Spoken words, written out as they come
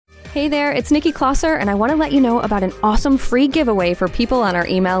Hey there, it's Nikki Klosser, and I want to let you know about an awesome free giveaway for people on our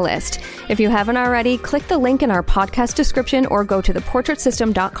email list. If you haven't already, click the link in our podcast description or go to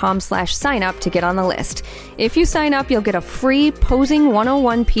theportraitsystem.com/sign-up to get on the list. If you sign up, you'll get a free Posing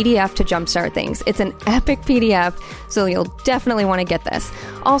 101 PDF to jumpstart things. It's an epic PDF, so you'll definitely want to get this.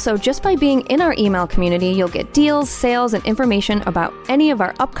 Also, just by being in our email community, you'll get deals, sales, and information about any of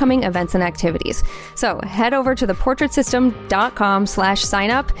our upcoming events and activities. So head over to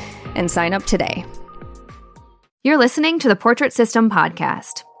theportraitsystem.com/sign-up and sign up today. You're listening to the Portrait System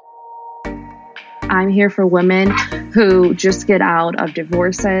podcast. I'm here for women who just get out of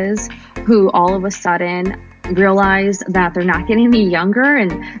divorces, who all of a sudden realize that they're not getting any younger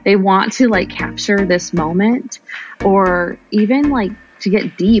and they want to capture this moment, or even to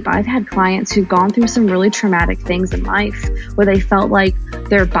get deep. I've had clients who've gone through some really traumatic things in life where they felt like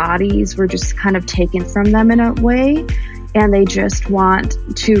their bodies were just kind of taken from them in a way. And they just want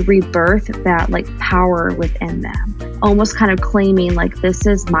to rebirth that power within them, almost kind of claiming this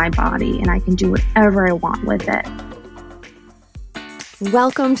is my body and I can do whatever I want with it.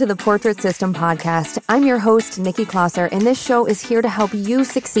 Welcome to the Portrait System podcast. I'm your host, Nikki Klosser, and this show is here to help you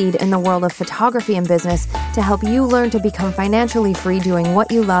succeed in the world of photography and business, to help you learn to become financially free doing what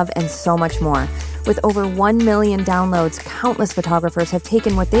you love and so much more. With over 1 million downloads, countless photographers have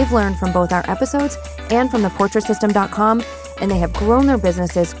taken what they've learned from both our episodes and from theportraitsystem.com, and they have grown their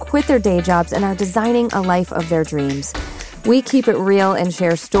businesses, quit their day jobs, and are designing a life of their dreams. We keep it real and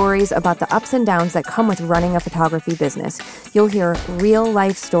share stories about the ups and downs that come with running a photography business. You'll hear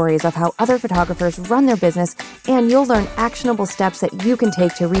real-life stories of how other photographers run their business, and you'll learn actionable steps that you can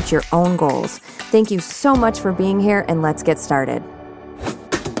take to reach your own goals. Thank you so much for being here, and let's get started.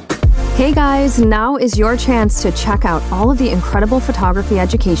 Hey guys, now is your chance to check out all of the incredible photography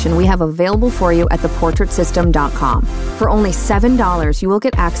education we have available for you at theportraitsystem.com. For only $7, you will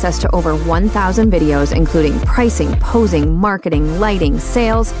get access to over 1,000 videos, including pricing, posing, marketing, lighting,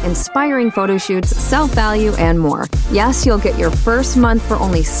 sales, inspiring photo shoots, self-value, and more. Yes, you'll get your first month for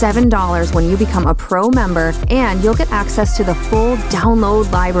only $7 when you become a pro member, and you'll get access to the full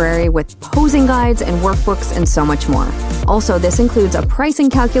download library with posing guides and workbooks and so much more. Also, this includes a pricing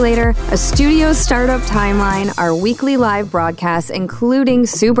calculator, a studio startup timeline, our weekly live broadcasts, including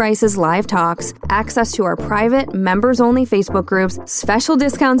Sue Bryce's live talks, access to our private, members-only Facebook groups, special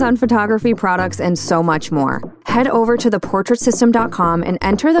discounts on photography products, and so much more. Head over to theportraitsystem.com and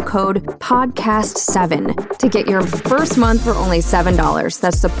enter the code PODCAST7 to get your first month for only $7.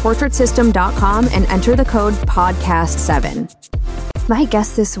 That's theportraitsystem.com and enter the code PODCAST7. My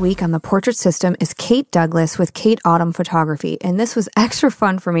guest this week on the Portrait System is Cate Douglas with Cate Autumn Photography, and this was extra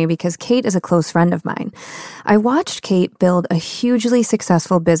fun for me because Cate is a close friend of mine. I watched Cate build a hugely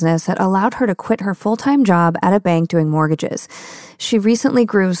successful business that allowed her to quit her full-time job at a bank doing mortgages. She recently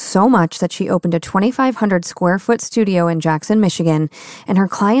grew so much that she opened a 2,500 square foot studio in Jackson, Michigan, and her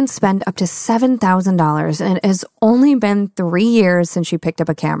clients spend up to $7,000, and it has only been 3 years since she picked up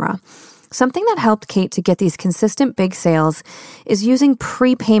a camera. Something that helped Cate to get these consistent big sales is using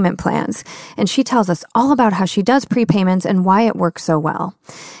prepayment plans, and she tells us all about how she does prepayments and why it works so well.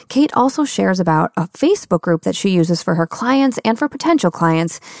 Cate also shares about a Facebook group that she uses for her clients and for potential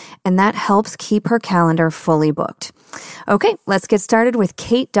clients, and that helps keep her calendar fully booked. Okay, let's get started with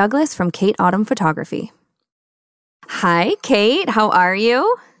Cate Douglas from Cate Autumn Photography. Hi, Cate. How are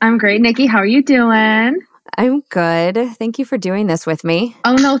you? I'm great, Nikki. How are you doing? I'm good. Thank you for doing this with me.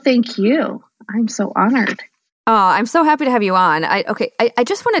 Oh, no, thank you. I'm so honored. Oh, I'm so happy to have you on. I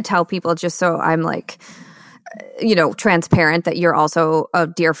just want to tell people, just so I'm transparent, that you're also a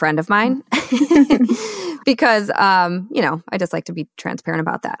dear friend of mine because, I just like to be transparent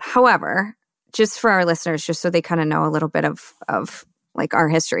about that. However, just for our listeners, just so they kind of know a little bit of our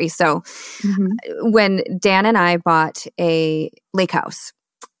history. So when Dan and I bought a lake house,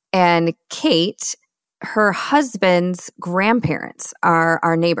 and Cate, her husband's grandparents are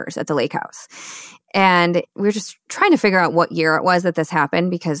our neighbors at the lake house. And we were just trying to figure out what year it was that this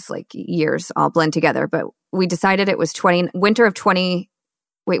happened because years all blend together. But we decided it was winter of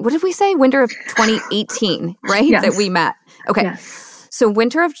 2018, right? Yes. That we met. Okay. Yes. So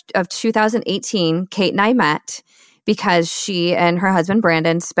winter of 2018, Cate and I met because she and her husband,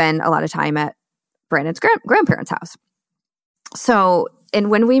 Brandon, spend a lot of time at Brandon's grandparents' house. So, and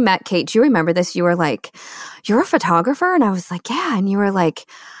when we met, Cate, do you remember this? You were like, "You're a photographer?" And I was like, "Yeah." And you were like,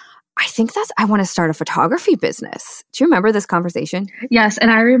 I want to start a photography business. Do you remember this conversation? Yes. And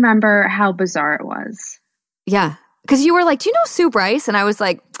I remember how bizarre it was. Yeah. Because you were like, "Do you know Sue Bryce?" And I was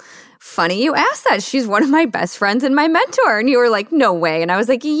like, funny you asked that. She's one of my best friends and my mentor. And you were like, no way. And I was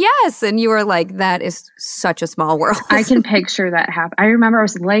like, yes. And you were like, that is such a small world. I can picture that happen. I remember I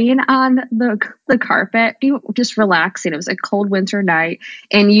was laying on the carpet, just relaxing. It was a cold winter night.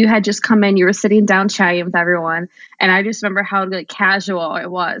 And you had just come in. You were sitting down chatting with everyone. And I just remember how like casual it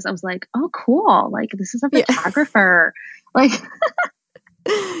was. I was like, oh, cool. Like, this is a photographer. Like...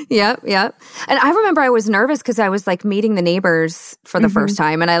 Yep. And I remember I was nervous because I was like meeting the neighbors for the first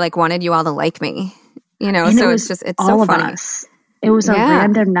time, and I like wanted you all to like me, you know. And so it's so funny. It was a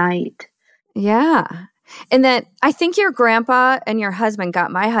random night. Yeah, and then I think your grandpa and your husband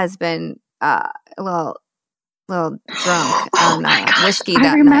got my husband a little drunk on whiskey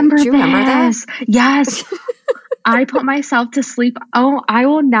that night. Do you remember that? Yes. I put myself to sleep. Oh, I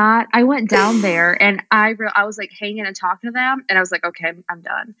will not. I went down there and I was like hanging and talking to them, and I was like, okay, I'm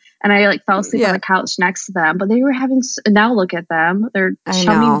done. And I like fell asleep on the couch next to them, but they were having, now look at them. They're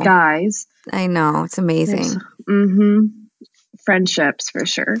chummy guys. I know. It's amazing. Friendships for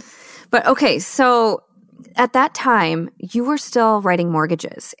sure. But okay. So at that time you were still writing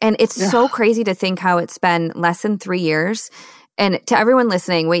mortgages, and it's so crazy to think how it's been less than 3 years. And to everyone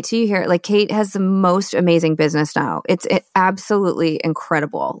listening, wait till you hear it. Like, Cate has the most amazing business now. It's absolutely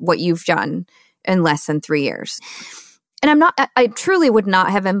incredible what you've done in less than 3 years. And I truly would not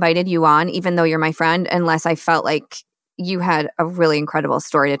have invited you on, even though you're my friend, unless I felt like you had a really incredible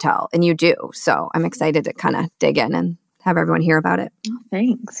story to tell. And you do. So I'm excited to kind of dig in and have everyone hear about it. Oh,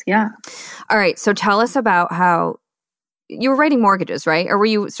 thanks. Yeah. All right. So tell us about how you were writing mortgages, right? Or were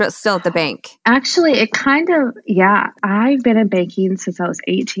you still at the bank? Actually, it kind of, I've been in banking since I was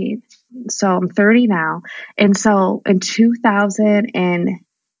 18. So I'm 30 now. And so in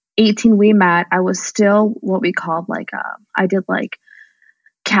 2018, we met. I was still what we called I did like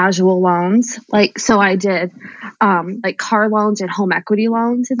casual loans. Like, so I did like car loans and home equity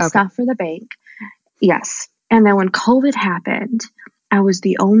loans and stuff for the bank. Yes. And then when COVID happened, I was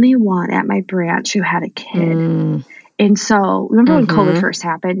the only one at my branch who had a kid. And so remember when COVID first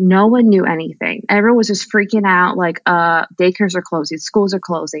happened, no one knew anything. Everyone was just freaking out, like daycares are closing, schools are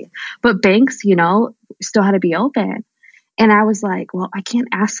closing, but banks, still had to be open. And I was like, well, I can't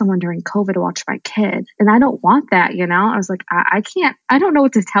ask someone during COVID to watch my kid. And I don't want that, I was like, I can't, I don't know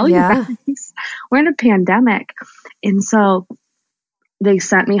what to tell you guys. We're in a pandemic. And so they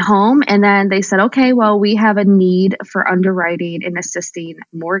sent me home, and then they said, okay, well, we have a need for underwriting and assisting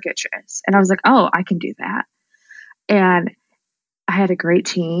mortgages. And I was like, oh, I can do that. And I had a great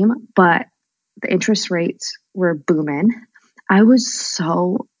team, but the interest rates were booming. I was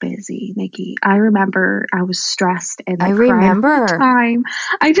so busy, Nikki. I remember I was stressed and I remember all the time.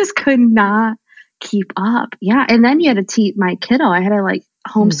 I just could not keep up. Yeah. And then you had to teach my kiddo. I had to like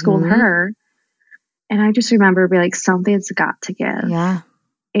homeschool her. And I just remember being like, something's got to give. Yeah.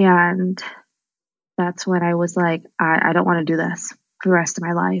 And that's when I was like, I don't want to do this for the rest of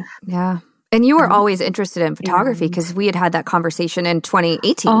my life. Yeah. And you were always interested in photography because we had that conversation in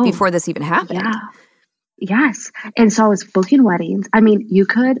 2018 before this even happened. Yeah. Yes. And so I was booking weddings. I mean, you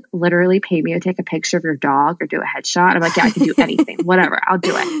could literally pay me to take a picture of your dog or do a headshot. I'm like, yeah, I can do anything, whatever. I'll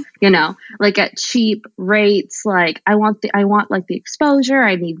do it. Like at cheap rates. Like I want like the exposure.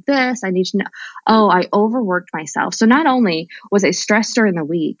 I need this. I need to know. Oh, I overworked myself. So not only was I stressed during the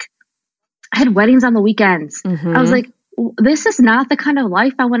week, I had weddings on the weekends. I was like, this is not the kind of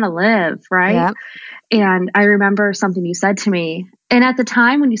life I want to live. Right. Yep. And I remember something you said to me. And at the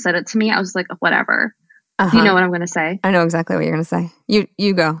time when you said it to me, I was like, whatever. You know what I'm going to say? I know exactly what you're going to say. You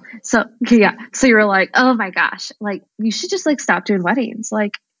go. So, yeah. So you were like, oh my gosh, like you should just like stop doing weddings.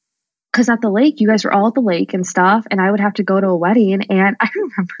 Like, cause at the lake, you guys were all at the lake and stuff. And I would have to go to a wedding. And I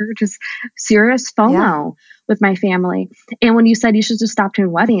remember just serious FOMO with my family. And when you said you should just stop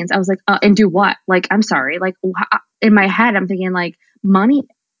doing weddings, I was like, and do what? Like, I'm sorry. Like in my head, I'm thinking like money,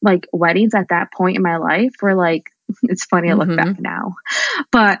 like weddings at that point in my life were like, it's funny, I look back now,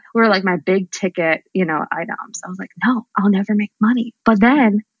 but we're like my big ticket, items. I was like, no, I'll never make money. But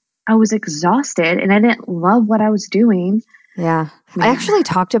then I was exhausted and I didn't love what I was doing. Yeah. I actually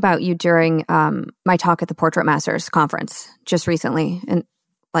talked about you during my talk at the Portrait Masters conference just recently, and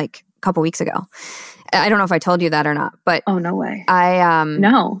like a couple weeks ago. I don't know if I told you that or not, but oh, no way. I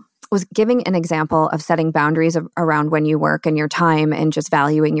no. was giving an example of setting boundaries around when you work and your time and just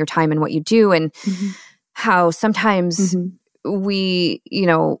valuing your time and what you do. And how sometimes we,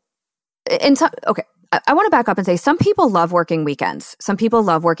 and so, okay, I want to back up and say some people love working weekends. Some people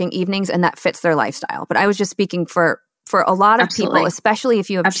love working evenings, and that fits their lifestyle. But I was just speaking for a lot of people, especially if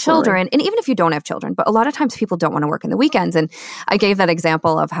you have children, and even if you don't have children. But a lot of times people don't want to work in the weekends. And I gave that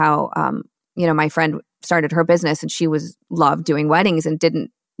example of how, my friend started her business and she loved doing weddings and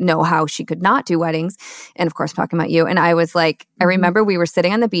didn't know how she could not do weddings. And of course, talking about you. And I was like, I remember we were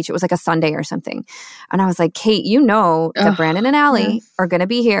sitting on the beach. It was like a Sunday or something. And I was like, Cate, you know that Brandon and Allie are going to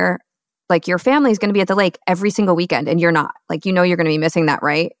be here. Like your family's going to be at the lake every single weekend and you're not. Like, you know, you're going to be missing that,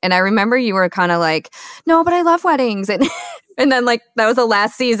 right? And I remember you were kind of like, no, but I love weddings. And then like, that was the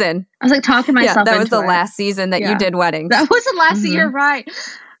last season. I was like talking myself into that was the it. last season that you did weddings. That was the last year, right?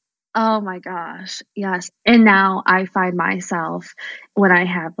 Oh my gosh. Yes. And now I find myself when I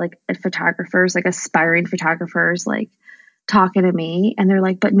have like photographers, like aspiring photographers, like talking to me and they're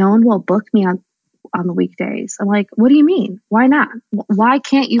like, but no one will book me on the weekdays. I'm like, what do you mean? Why not? Why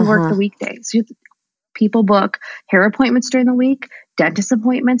can't you work the weekdays? People book hair appointments during the week, dentist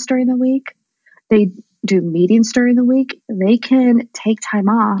appointments during the week. They do meetings during the week. They can take time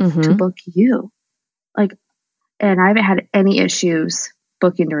off to book you. Like, and I haven't had any issues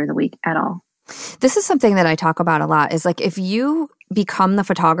booking during the week at all. This is something that I talk about a lot is like, if you become the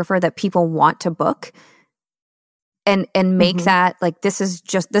photographer that people want to book, and make that like this is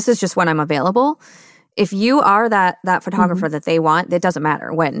just when I'm available. If you are that photographer that they want, it doesn't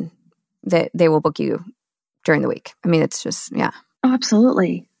matter when they will book you during the week. I mean, it's just Oh,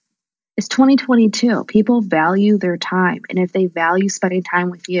 absolutely. It's 2022. People value their time, and if they value spending time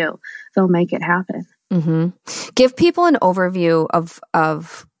with you, they'll make it happen. Give people an overview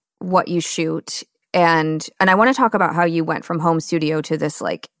of what you shoot, and I want to talk about how you went from home studio to this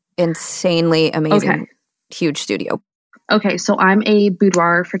like insanely amazing. Huge studio. Okay, so I'm a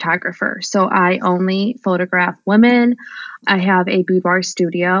boudoir photographer. So I only photograph women. I have a boudoir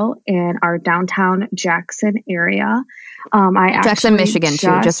studio in our downtown Jackson area. Jackson, Michigan,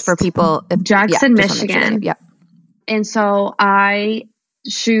 too, just for people. Jackson, Michigan. Yeah. And so I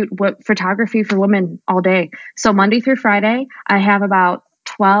shoot photography for women all day. So Monday through Friday, I have about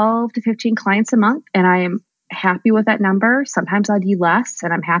 12 to 15 clients a month, and I am happy with that number. Sometimes I do less,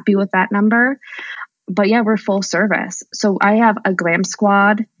 and I'm happy with that number. But yeah, we're full service. So I have a glam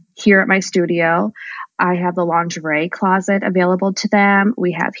squad here at my studio. I have the lingerie closet available to them.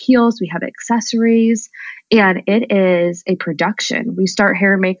 We have heels, we have accessories, and it is a production. We start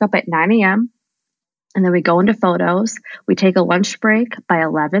hair and makeup at 9 a.m. and then we go into photos. We take a lunch break by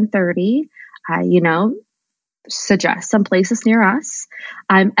 11:30. I, suggest some places near us.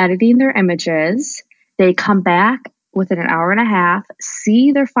 I'm editing their images. They come back within an hour and a half,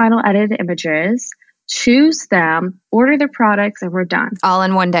 see their final edited images, choose them, order their products, and we're done. All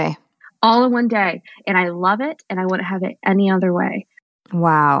in one day. All in one day. And I love it, and I wouldn't have it any other way.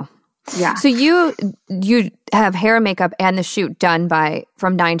 Wow. Yeah. So you have hair and makeup and the shoot done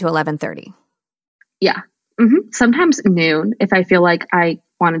from 9 to 11:30. Yeah. Sometimes noon if I feel like I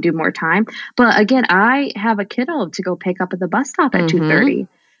want to do more time. But again, I have a kiddo to go pick up at the bus stop at 2:30.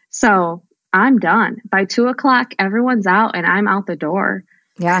 So I'm done. By 2:00, everyone's out and I'm out the door.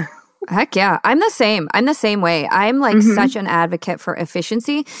 Yeah. Heck yeah. I'm the same way. I'm like such an advocate for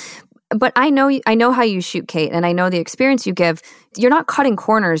efficiency, but I know how you shoot, Cate, and I know the experience you give. You're not cutting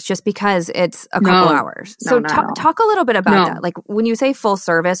corners just because it's a couple hours. So talk a little bit about that. Like when you say full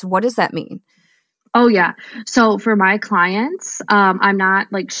service, what does that mean? Oh yeah. So for my clients, I'm not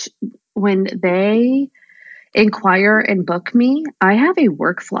like when they inquire and book me, I have a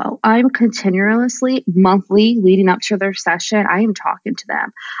workflow. I'm continuously, monthly, leading up to their session, I am talking to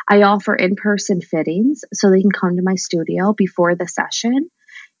them. I offer in-person fittings so they can come to my studio before the session,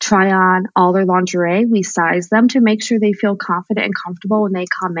 try on all their lingerie. We size them to make sure they feel confident and comfortable when they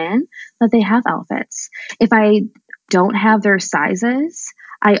come in, that they have outfits. If I don't have their sizes,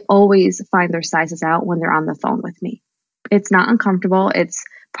 I always find their sizes out when they're on the phone with me. It's not uncomfortable. It's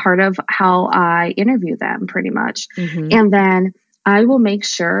part of how I interview them pretty much. And then I will make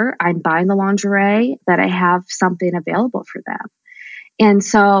sure I'm buying the lingerie, that I have something available for them. And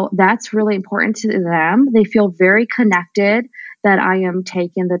so that's really important to them. They feel very connected that I am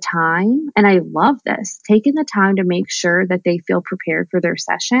taking the time. And I love this, taking the time to make sure that they feel prepared for their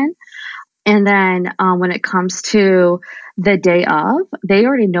session. And then when it comes to the day of, they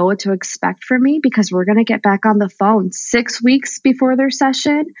already know what to expect from me because we're going to get back on the phone 6 weeks before their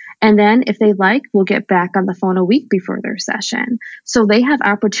session. And then if they like, we'll get back on the phone a week before their session. So they have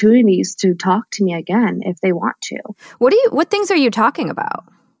opportunities to talk to me again if they want to. What things are you talking about?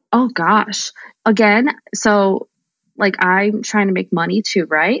 Oh gosh. Again, so like I'm trying to make money too,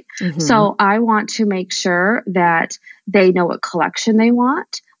 right? So I want to make sure that they know what collection they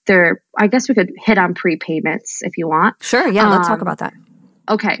want. I guess we could hit on prepayments if you want. Sure. Yeah. Let's talk about that.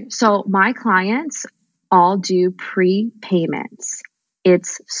 Okay. So my clients all do prepayments.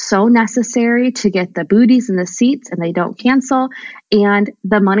 it's so necessary to get the booties in the seats and they don't cancel, and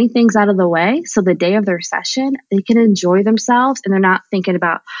the money things out of the way. So the day of their session, they can enjoy themselves and they're not thinking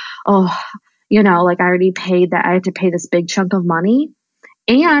about, oh, like I already paid that. I have to pay this big chunk of money.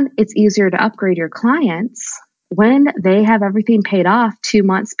 And it's easier to upgrade your clients when they have everything paid off 2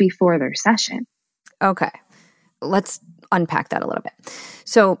 months before their session. Okay. Let's unpack that a little bit.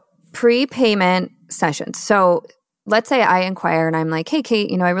 So prepayment sessions. So let's say I inquire and I'm like, hey,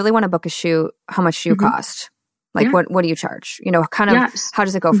 Cate, I really want to book a shoot. How much do you cost? Like, what do you charge? How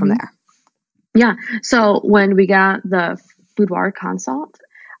does it go from there? Yeah. So when we got the boudoir consult,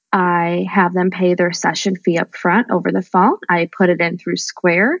 I have them pay their session fee up front over the phone. I put it in through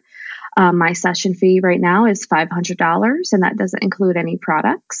Square. My session fee right now is $500, and that doesn't include any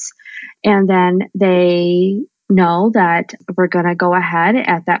products. And then they know that we're going to go ahead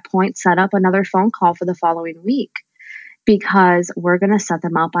at that point, set up another phone call for the following week, because we're going to set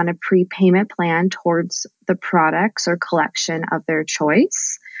them up on a prepayment plan towards the products or collection of their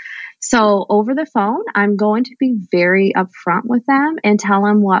choice. So over the phone, I'm going to be very upfront with them and tell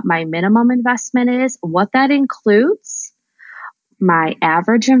them what my minimum investment is, what that includes, my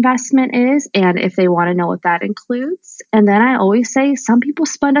average investment is, and if they want to know what that includes. And then I always say some people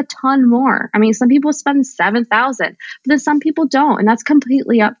spend a ton more. I mean, some people spend $7,000, but then some people don't, and that's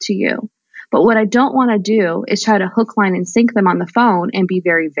completely up to you. But what I don't want to do is try to hook, line, and sink them on the phone and be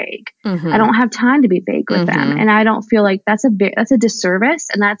very vague. I don't have time to be vague with them. And I don't feel like that's a disservice.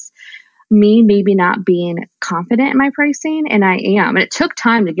 And that's me maybe not being confident in my pricing. And I am. And it took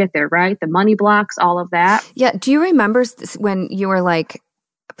time to get there, right? The money blocks, all of that. Yeah. Do you remember when you were like,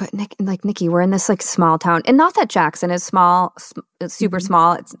 but Nikki, we're in this like small town, and not that Jackson is small, it's super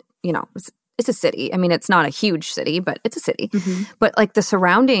small. It's, it's a city. I mean, it's not a huge city, but it's a city. But like the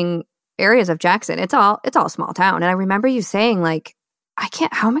surrounding areas of Jackson, it's all small town. And I remember you saying like,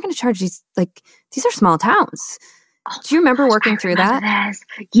 how am I going to charge these? Like, these are small towns. Do you remember working through that?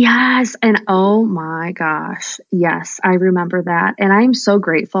 Yes. And oh my gosh. Yes, I remember that. And I'm so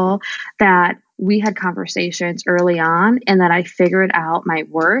grateful that we had conversations early on and that I figured out my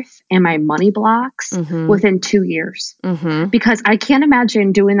worth and my money blocks within 2 years, because I can't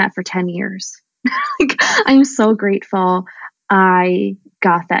imagine doing that for 10 years. I'm so grateful I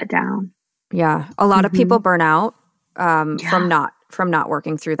got that down. Yeah. A lot of people burn out from not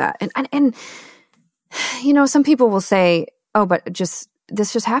working through that. And some people will say, oh, but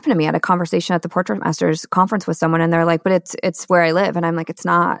this just happened to me. I had a conversation at the Portrait Masters conference with someone, and they're like, but it's where I live. And I'm like, it's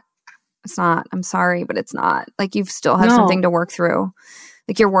not, I'm sorry, but it's not. Like, you still have something to work through.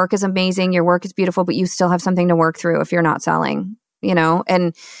 Like, your work is amazing. Your work is beautiful, but you still have something to work through if you're not selling,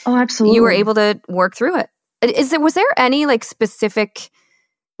 and oh, absolutely. You were able to work through it. Was there any like specific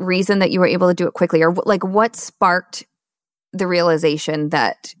reason that you were able to do it quickly, or like what sparked the realization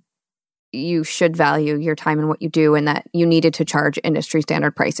that you should value your time and what you do, and that you needed to charge industry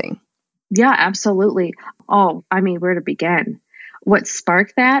standard pricing? Yeah, absolutely. Oh, I mean, where to begin? What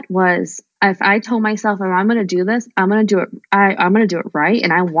sparked that was, if I told myself, if I'm going to do this, I'm going to do it. I'm going to do it right.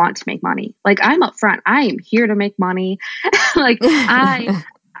 And I want to make money. Like, I'm upfront. I am here to make money. Like, I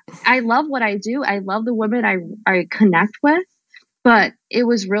love what I do. I love the women I connect with. But it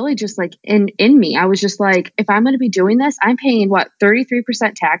was really just like in me. I was just like, if I'm going to be doing this, I'm paying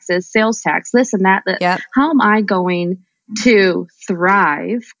 33% taxes, sales tax, this and that. Yep. How am I going to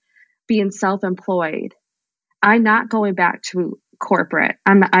thrive being self-employed? I'm not going back to corporate.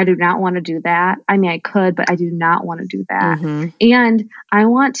 I do not want to do that. I mean, I could, but I do not want to do that. And I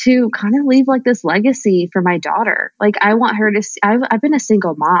want to kind of leave like this legacy for my daughter. Like, I want her to, I've been a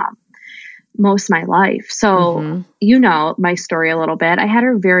single mom most of my life. So, my story a little bit. I had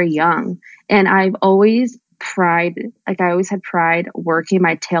her very young, and I've always had pride working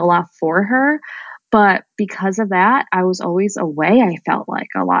my tail off for her. But because of that, I was always away. I felt like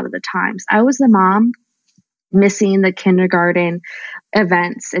a lot of the times I was the mom missing the kindergarten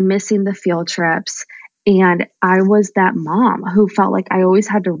events and missing the field trips. And I was that mom who felt like I always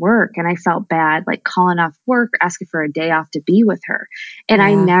had to work, and I felt bad, like calling off work, asking for a day off to be with her. And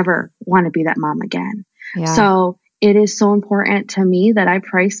I never want to be that mom again. Yeah. So it is so important to me that I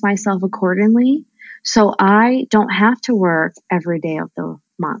price myself accordingly, so I don't have to work every day of the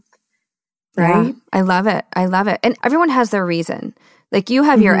month. Right? Yeah, I love it. And everyone has their reason. Like, you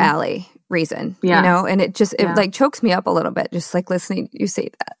have your alley reason, and it like chokes me up a little bit, just like listening you say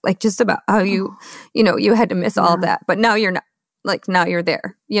that, like, just about how you had to miss all of that, but now you're not, like, now you're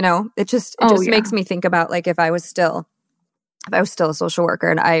there, it just makes me think about, like, if I was still a social worker,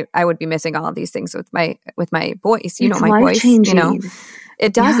 and I would be missing all of these things with my voice, my voice,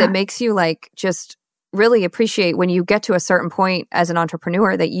 it does, it makes you like just really appreciate when you get to a certain point as an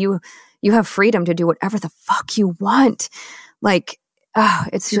entrepreneur that you have freedom to do whatever the fuck you want. Like,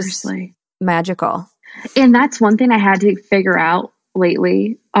 it's Seriously. just magical. And that's one thing I had to figure out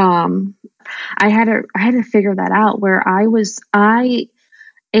lately. I had to figure that out where I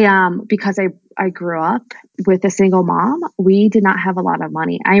am, because I grew up with a single mom. We did not have a lot of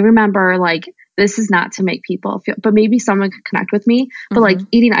money. I remember, like, this is not to make people feel, but maybe someone could connect with me, but like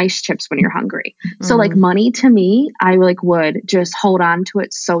eating ice chips when you're hungry. So like money to me, I like would just hold on to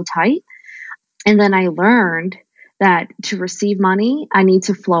it so tight. And then I learned that to receive money, I need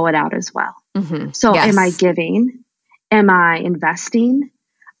to flow it out as well. So am I giving? Am I investing?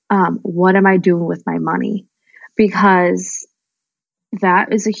 What am I doing with my money? Because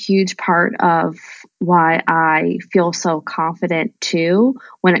that is a huge part of why I feel so confident too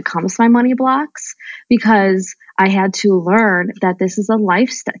when it comes to my money blocks, because I had to learn that this is a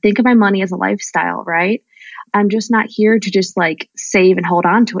lifestyle. Think of my money as a lifestyle, right? I'm just not here to just like save and hold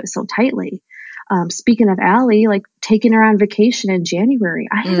on to it so tightly. Speaking of Allie, like taking her on vacation in January.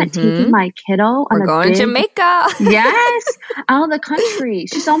 I haven't taken my kiddo on We're going to Jamaica. Yes, out of the country.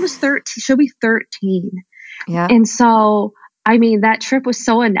 She's almost 13. She'll be 13. Yeah. And so, I mean, that trip was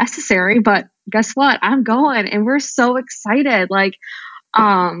so unnecessary, but guess what? I'm going and we're so excited. Like,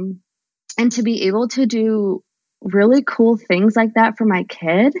 and to be able to do really cool things like that for my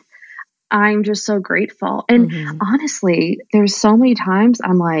kid, I'm just so grateful. And honestly, there's so many times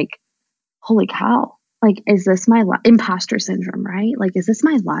I'm like, holy cow, like, is this my imposter syndrome, right? Like, is this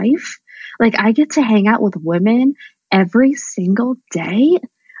my life? Like, I get to hang out with women every single day.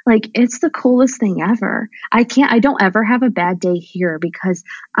 Like, it's the coolest thing ever. I don't ever have a bad day here because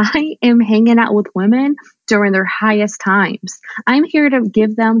I am hanging out with women during their highest times. I'm here to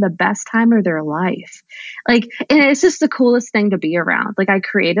give them the best time of their life. Like, and it's just the coolest thing to be around. Like, I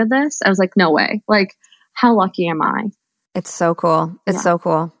created this. I was like, no way. Like, how lucky am I? It's so cool. It's so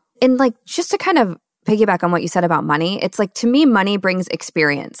cool. And like, just to kind of piggyback on what you said about money, it's like, to me, money brings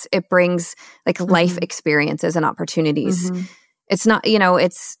experience. It brings like life experiences and opportunities. It's not,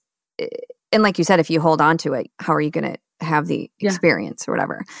 and like you said, if you hold on to it, how are you going to have the experience or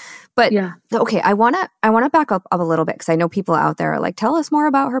whatever? But okay, I want to back up a little bit because I know people out there are like, tell us more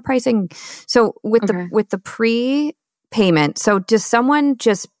about her pricing. So with the prepayment, so does someone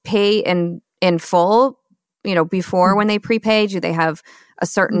just pay in full, before when they prepay? Do they have a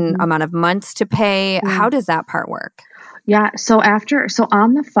certain amount of months to pay? How does that part work? Yeah. So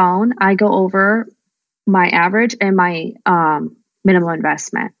on the phone, I go over my average and my minimum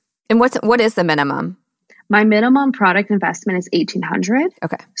investment. And what is the minimum? My minimum product investment is $1,800.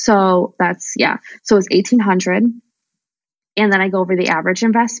 Okay. So that's, so it's $1,800. And then I go over the average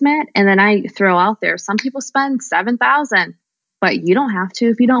investment, and then I throw out there, some people spend $7,000, but you don't have to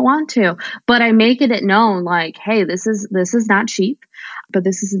if you don't want to. But I make it known like, hey, this is not cheap, but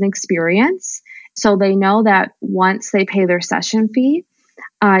this is an experience. So they know that once they pay their session fee,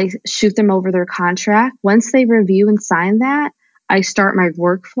 I shoot them over their contract. Once they review and sign that, I start my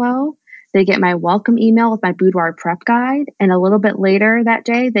workflow. They get my welcome email with my boudoir prep guide. And a little bit later that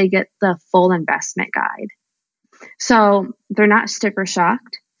day, they get the full investment guide. So they're not sticker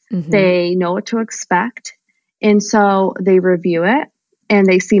shocked. They know what to expect. And so they review it and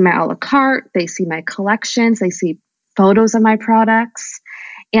they see my a la carte. They see my collections. They see photos of my products.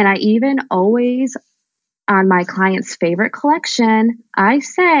 And I even always, on my client's favorite collection, I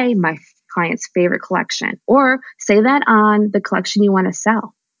say my client's favorite collection, or say that on the collection you want to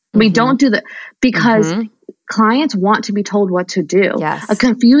sell. We don't do that because clients want to be told what to do. Yes. A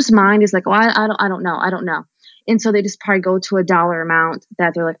confused mind is like, oh, I don't know. And so they just probably go to a dollar amount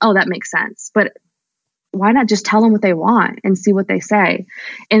that they're like, oh, that makes sense. But why not just tell them what they want and see what they say?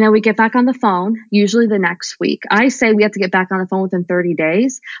 And then we get back on the phone, usually the next week. I say we have to get back on the phone within 30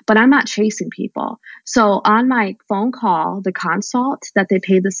 days, but I'm not chasing people. So on my phone call, the consult that they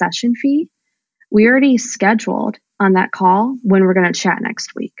paid the session fee, we already scheduled on that call when we're going to chat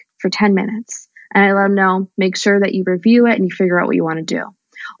next week for 10 minutes. And I let them know, make sure that you review it and you figure out what you want to do.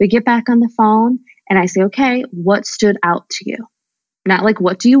 We get back on the phone and I say, okay, what stood out to you? Not like,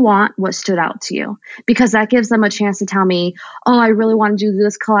 what do you want? What stood out to you? Because that gives them a chance to tell me, oh, I really want to do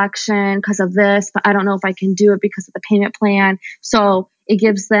this collection because of this, but I don't know if I can do it because of the payment plan. So it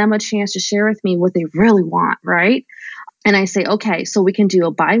gives them a chance to share with me what they really want, right? And I say, okay, so we can do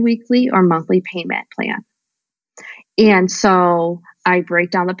a biweekly or monthly payment plan. And so I break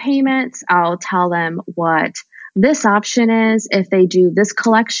down the payments. I'll tell them what this option is if they do this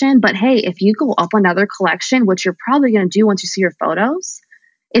collection. But hey, if you go up another collection, which you're probably going to do once you see your photos,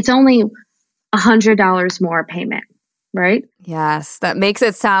 it's only $100 more payment, right? Yes. That makes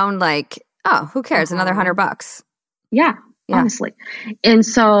it sound like Oh, who cares? Another $100. Yeah, honestly. And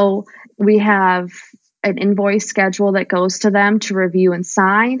so we have an invoice schedule that goes to them to review and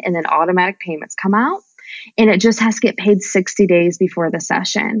sign, and then automatic payments come out. And it just has to get paid 60 days before the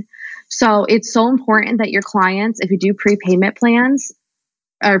session. So it's so important that your clients, if you do prepayment plans,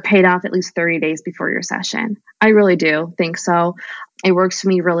 are paid off at least 30 days before your session. I really do think so. It works for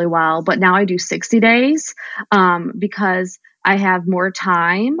me really well. But now I do 60 days because I have more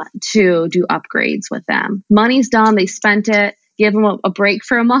time to do upgrades with them. Money's done. They spent it. Give them a break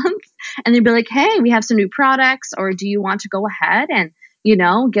for a month. And they'd be like, hey, we have some new products. Or do you want to go ahead and,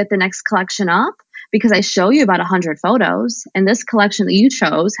 get the next collection up? Because I show you about 100 photos, and this collection that you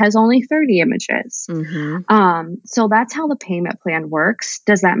chose has only 30 images. Mm-hmm. So that's how the payment plan works.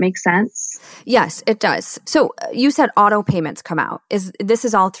 Does that make sense? Yes, it does. So you said auto payments come out. This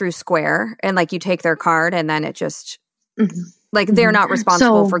is all through Square, and like you take their card and then it just they're not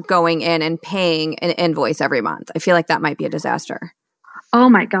responsible for going in and paying an invoice every month. I feel like that might be a disaster. Oh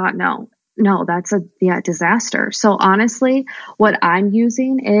my God, no. No, that's a disaster. So honestly, what I'm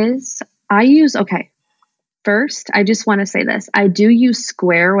using is first, I just want to say this. I do use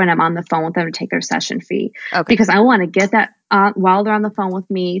Square when I'm on the phone with them to take their session fee. Okay. Because I want to get that while they're on the phone with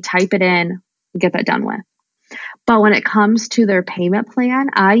me, type it in, get that done with. But when it comes to their payment plan,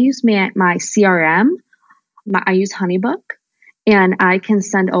 I use my CRM. I use Honeybook, and I can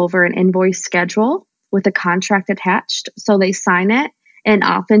send over an invoice schedule with a contract attached. So they sign it and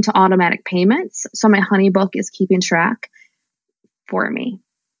opt into automatic payments. So my Honeybook is keeping track for me.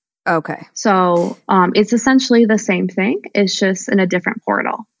 Okay. So it's essentially the same thing. It's just in a different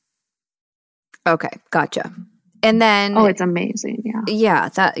portal. Okay. Gotcha. And then... Oh, it's amazing. Yeah.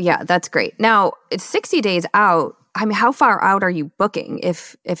 Yeah, that's great. Now, it's 60 days out. I mean, how far out are you booking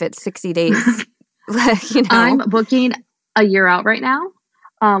if it's 60 days? I'm booking a year out right now.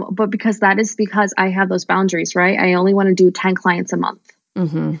 But because I have those boundaries, right? I only want to do 10 clients a month.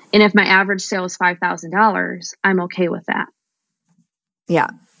 Mm-hmm. And if my average sale is $5,000, I'm okay with that. Yeah.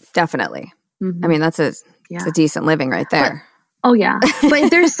 Definitely. Mm-hmm. I mean, it's a decent living right there. But if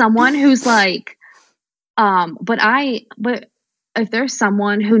there's someone who's like, but if there's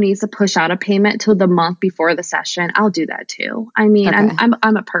someone who needs to push out a payment to the month before the session, I'll do that too. I mean, okay.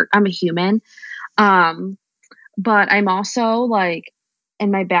 I'm a human. But I'm also like in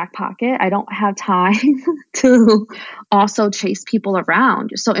my back pocket, I don't have time to also chase people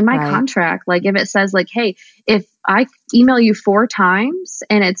around. So in my contract, like if it says like, hey, if I email you 4 times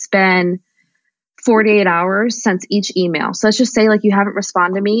and it's been 48 hours since each email. So let's just say like you haven't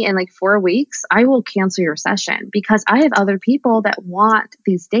responded to me in like 4 weeks, I will cancel your session because I have other people that want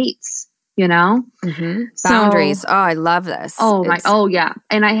these dates, Mm-hmm. Boundaries. Oh, I love this. Yeah.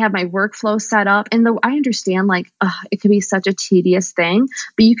 And I have my workflow set up, and I understand like it can be such a tedious thing,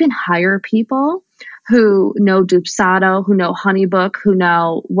 but you can hire people who know Dubsado, who know Honeybook, who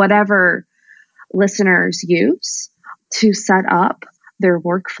know whatever listeners use to set up their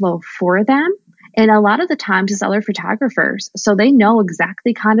workflow for them. And a lot of the times it's other photographers. So they know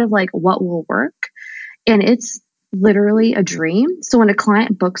exactly kind of like what will work. And it's literally a dream. So when a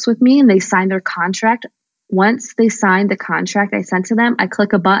client books with me and they sign their contract, once they sign the contract I sent to them, I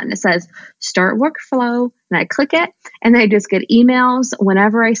click a button. It says start workflow, and I click it, and they just get emails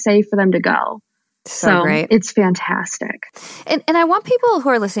whenever I say for them to go. So great. It's fantastic. And I want people who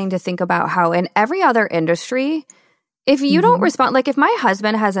are listening to think about how in every other industry, if you don't respond, like if my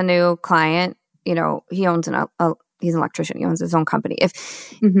husband has a new client, he owns he's an electrician, he owns his own company.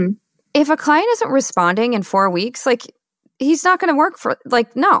 If a client isn't responding in 4 weeks, like he's not going to work for,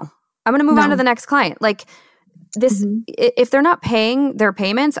 like, no, I'm going to move on to the next client. Like this, if they're not paying their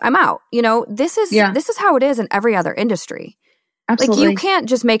payments, I'm out. This is how it is in every other industry. Absolutely. Like you can't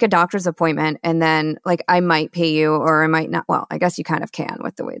just make a doctor's appointment and then like I might pay you or I might not. Well, I guess you kind of can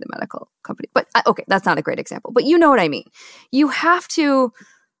with the way the medical company, but okay, that's not a great example, but you know what I mean? You have to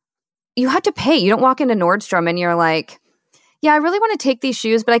pay. You don't walk into Nordstrom and you're like, yeah, I really want to take these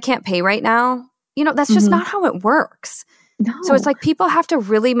shoes, but I can't pay right now. That's just not how it works. No. So it's like people have to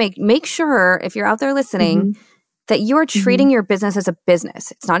really make sure, if you're out there listening, that you're treating your business as a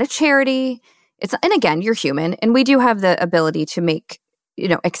business. It's not a charity. And again, you're human, and we do have the ability to make,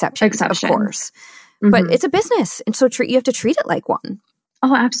 exceptions, of course. But it's a business, and so you have to treat it like one.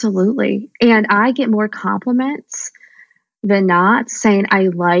 Oh, absolutely. And I get more compliments than not saying, I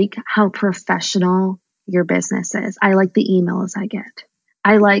like how professional your business is. I like the emails I get.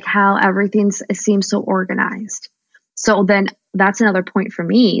 I like how everything seems so organized. So then that's another point for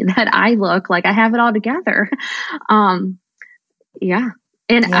me that I look like I have it all together. Yeah.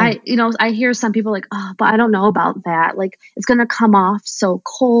 And Yeah. I hear some people like, oh, but I don't know about that. Like, it's going to come off so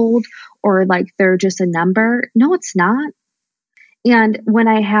cold, or like they're just a number. No, it's not. And when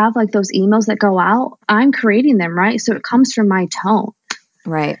I have like those emails that go out, I'm creating them, right? So it comes from my tone.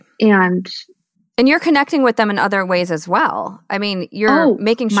 Right. And you're connecting with them in other ways as well. I mean, you're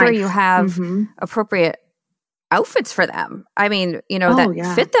making sure you have appropriate outfits for them. I mean,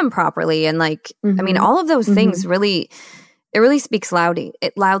 that fit them properly. And like, I mean, all of those things really speaks loudly.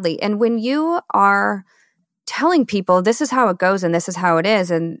 And when you are telling people this is how it goes and this is how it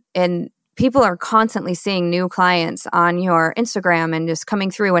is, and people are constantly seeing new clients on your Instagram and just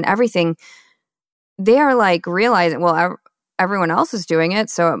coming through and everything, they are like realizing, well, everyone else is doing it,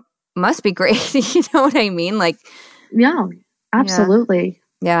 so it must be great. You know what I mean? Like, yeah, absolutely.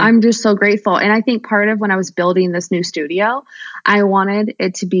 Yeah. I'm just so grateful. And I think part of when I was building this new studio, I wanted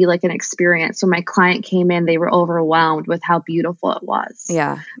it to be like an experience. So my client came in, they were overwhelmed with how beautiful it was.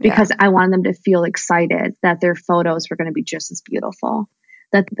 Yeah. Because I wanted them to feel excited that their photos were going to be just as beautiful,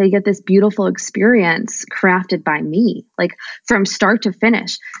 that they get this beautiful experience crafted by me, like from start to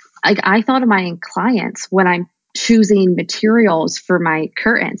finish. Like, I thought of my clients when I'm choosing materials for my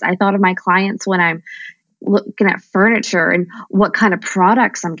curtains. I thought of my clients when I'm looking at furniture and what kind of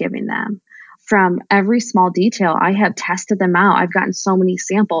products I'm giving them. From every small detail, I have tested them out. I've gotten so many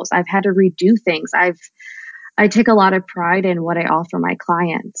samples. I've had to redo things. I take a lot of pride in what I offer my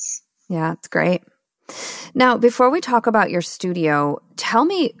clients. Yeah, it's great. Now, before we talk about your studio, tell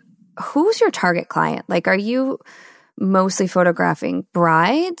me, who's your target client? Like, are you mostly photographing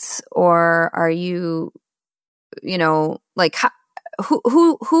brides, or are you, like,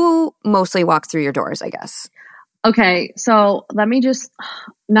 who mostly walks through your doors, I guess? Okay, so let me just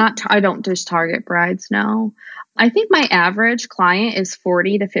I don't just target brides, no. I think my average client is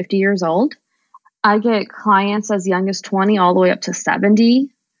 40 to 50 years old. I get clients as young as 20 all the way up to 70.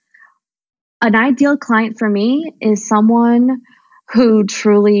 An ideal client for me is someone who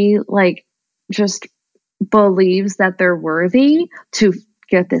truly like just believes that they're worthy to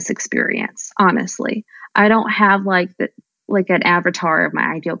get this experience. Honestly, I don't have like an avatar of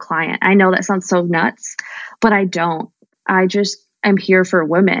my ideal client. I know that sounds so nuts, but I don't. I just am here for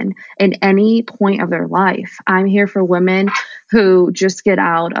women in any point of their life. I'm here for women who just get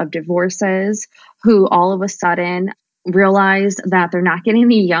out of divorces, who all of a sudden realize that they're not getting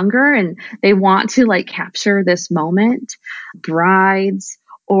any younger and they want to like capture this moment. Brides,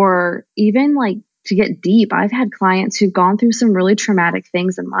 or even like to get deep. I've had clients who've gone through some really traumatic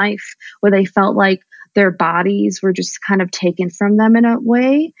things in life where they felt like their bodies were just kind of taken from them in a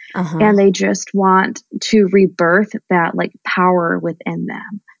way. And they just want to rebirth that like power within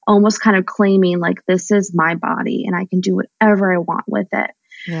them, almost kind of claiming like, this is my body and I can do whatever I want with it.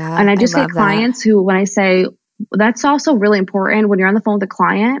 Yeah, and I just get clients who, when I say, that's also really important when you're on the phone with a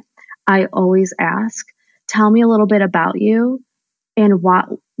client, I always ask, tell me a little bit about you and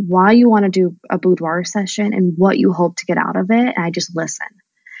why you want to do a boudoir session and what you hope to get out of it. And I just listen.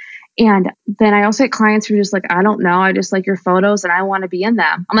 And then I also get clients who are just like, I don't know, I just like your photos and I want to be in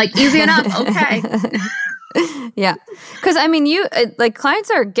them. I'm like, easy enough. Okay. Yeah. Because I mean, like clients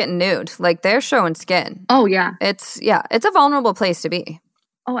are getting nude, like they're showing skin. Oh yeah. It's a vulnerable place to be.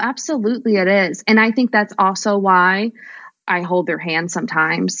 Oh, absolutely it is. And I think that's also why I hold their hand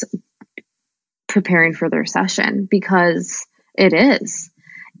sometimes preparing for their session, because it is.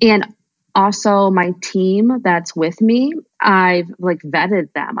 And also my team that's with me, I've like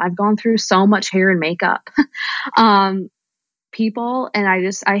vetted them. I've gone through so much hair and makeup people, and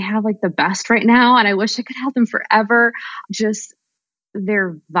I have like the best right now, and I wish I could have them forever. Just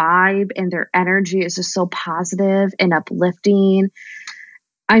their vibe and their energy is just so positive and uplifting.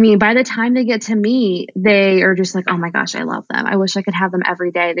 I mean, by the time they get to me, they are just like, oh my gosh, I love them. I wish I could have them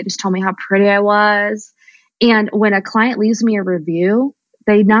every day. They just told me how pretty I was. And when a client leaves me a review,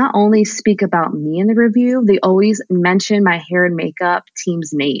 they not only speak about me in the review, they always mention my hair and makeup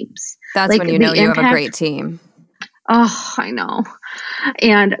team's names. That's like, when you know you have a great team. Oh, I know.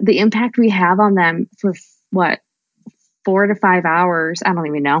 And the impact we have on them for 4 to 5 hours, I don't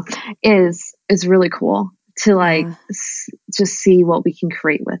even know, is really cool to like just see what we can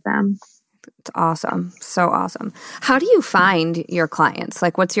create with them. It's awesome. So awesome. How do you find your clients?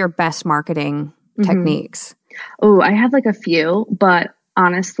 Like, what's your best marketing techniques? Oh, I have like a few, but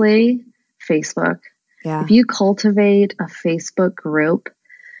honestly, Facebook. Yeah. If you cultivate a Facebook group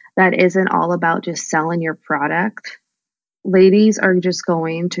that isn't all about just selling your product, ladies are just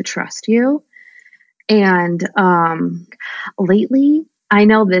going to trust you. And lately, I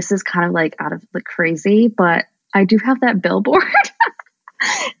know this is kind of like out of the crazy, but I do have that billboard.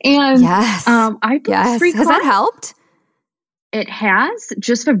 And yes. I put free Has that helped? it has,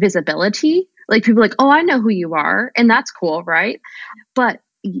 just for visibility. Like people are like, oh, I know who you are. And that's cool, right? But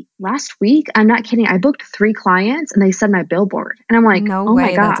last week, I'm not kidding, I booked 3 clients and they said my billboard. And I'm like, no oh way,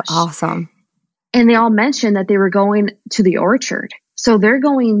 my gosh. that's awesome. And they all mentioned that they were going to the orchard. So they're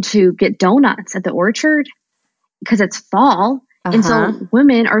going to get donuts at the orchard because it's fall. And so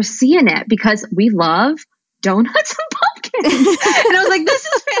women are seeing it because we love donuts and pumpkins. And I was like, this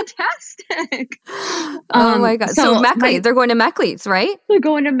is fantastic. Oh my God. So Meckley, they're going to Meckley's, right? They're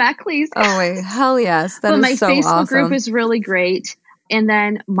going to Meckley's. Oh wait, hell yes. That is so awesome. But my Facebook group is really great. And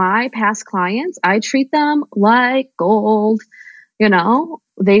then my past clients, I treat them like gold. You know,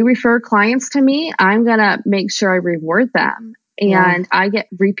 they refer clients to me. I'm going to make sure I reward them. And I get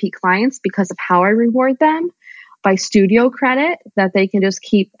repeat clients because of how I reward them by studio credit that they can just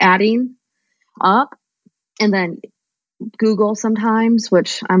keep adding up. And then Google sometimes,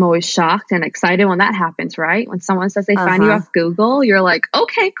 which I'm always shocked and excited when that happens, right? When someone says they find you off Google, you're like,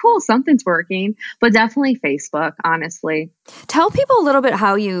 okay, cool, something's working. But definitely Facebook, honestly. Tell people a little bit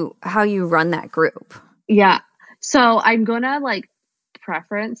how you run that group. Yeah. So I'm going to like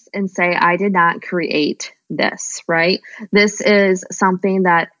preference and say I did not create this, right? This is something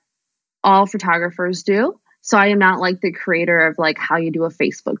that all photographers do. So I am not like the creator of like how you do a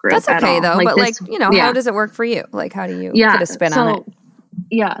Facebook group. That's okay though. Like but this, like, you know, how does it work for you? Like, how do you put a spin on it?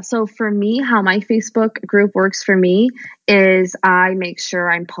 Yeah. So for me, how my Facebook group works for me is I make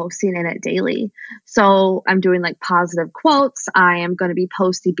sure I'm posting in it daily. So I'm doing like positive quotes. I am going to be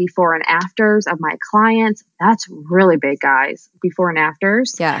posting before and afters of my clients. That's really big, guys. Before and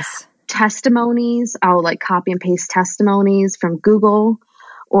afters. Yes. Testimonies. I'll like copy and paste testimonies from Google,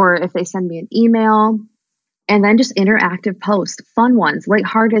 or if they send me an email. And then just interactive posts, fun ones,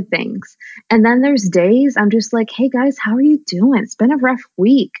 lighthearted things. And then there's days I'm just like, hey guys, how are you doing? It's been a rough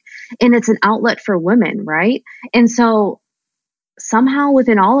week. And it's an outlet for women, right? And so somehow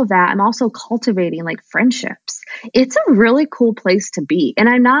within all of that, I'm also cultivating like friendships. It's a really cool place to be. And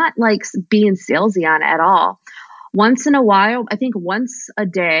I'm not like being salesy on it at all. Once in a while, I think once a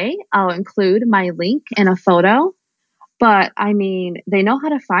day, I'll include my link in a photo. But I mean, they know how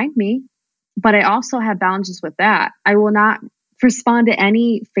to find me. But I also have boundaries with that. I will not respond to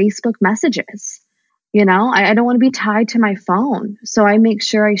any Facebook messages. You know, I don't want to be tied to my phone. So I make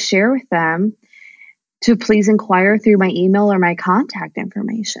sure I share with them to please inquire through my email or my contact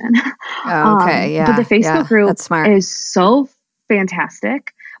information. Okay, yeah. But the Facebook group smart. is so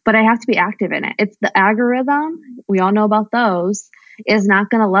fantastic, but I have to be active in it. It's the algorithm. We all know about those, is not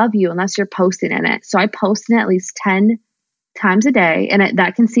going to love you unless you're posting in it. So I post in at least 10 times a day, and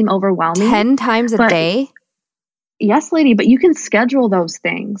that can seem overwhelming. 10 times a day? Yes, lady, but you can schedule those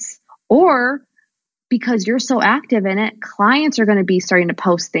things. Or because you're so active in it, clients are going to be starting to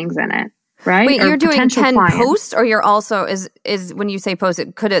post things in it, right? Wait, or you're doing 10 clients. Posts, or you're also, is when you say post,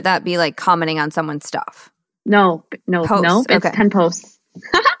 could that be like commenting on someone's stuff? No, Posts. It's okay. 10 posts.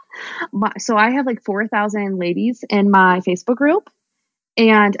 So I have like 4,000 ladies in my Facebook group,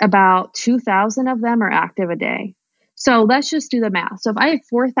 and about 2,000 of them are active a day. So let's just do the math. So if I have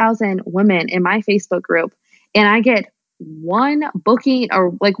 4,000 women in my Facebook group and I get one booking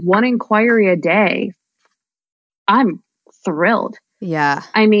or like one inquiry a day, I'm thrilled. Yeah.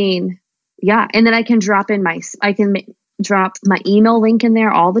 I mean, yeah. And then I can drop my email link in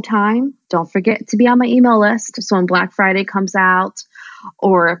there all the time. Don't forget to be on my email list. So when Black Friday comes out,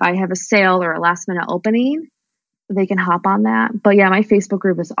 or if I have a sale or a last minute opening, they can hop on that. But yeah, my Facebook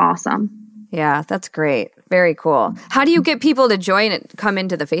group is awesome. Yeah, that's great. Very cool. How do you get people to join and come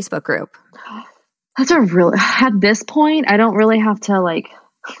into the Facebook group? That's at this point, I don't really have to like,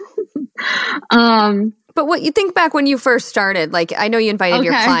 but what you think back when you first started, like, I know you invited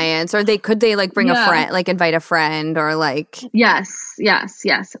your clients, or could they like bring a friend, like invite a friend, or like. Yes.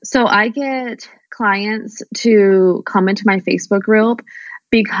 So I get clients to come into my Facebook group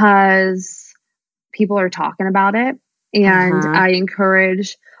because people are talking about it. And I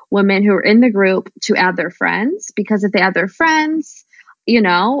encourage women who are in the group to add their friends, because if they add their friends, you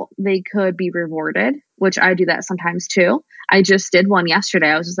know, they could be rewarded, which I do that sometimes too. I just did one yesterday.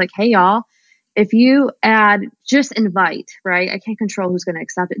 I was just like, hey, y'all, if you just invite, right? I can't control who's going to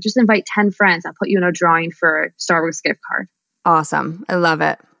accept it. Just invite 10 friends. I'll put you in a drawing for a Starbucks gift card. Awesome. I love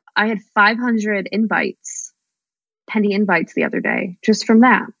it. I had 500 pending invites the other day, just from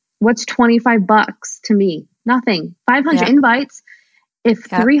that. What's $25 to me? Nothing. 500 invites. If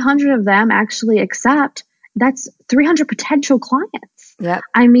 300 of them actually accept, that's 300 potential clients. Yep.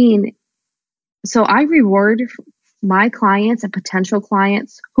 I mean, so I reward my clients and potential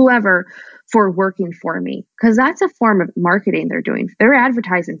clients, whoever, for working for me, because that's a form of marketing they're doing. They're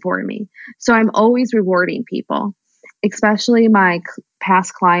advertising for me. So I'm always rewarding people. especially my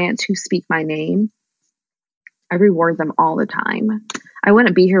past clients who speak my name. I reward them all the time. I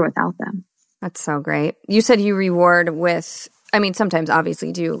wouldn't be here without them. That's so great. You said you reward with, I mean, sometimes obviously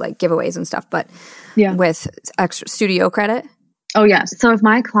you do like giveaways and stuff, but with extra studio credit? Oh, yes. So if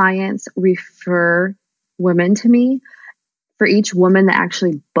my clients refer women to me, for each woman that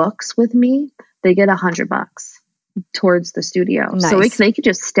actually books with me, they get $100 towards the studio. Nice. So they could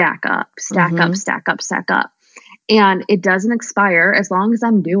just stack up. And it doesn't expire. As long as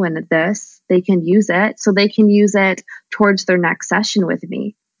I'm doing this, they can use it. So they can use it towards their next session with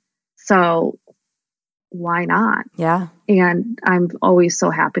me. So why not? Yeah. And I'm always so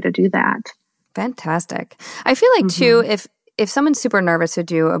happy to do that. Fantastic. I feel like too, if someone's super nervous to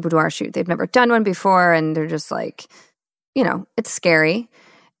do a boudoir shoot, they've never done one before and they're just like, you know, it's scary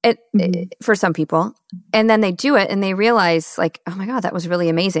for some people. And then they do it and they realize like, oh my God, that was really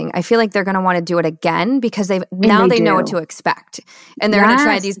amazing. I feel like they're going to want to do it again because they know what to expect. And they're going to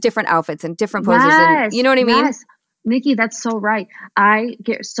try these different outfits and different poses. And you know what I mean? Yes. Nikki, that's so right. I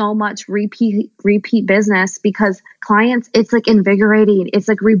get so much repeat business because clients, it's like invigorating. It's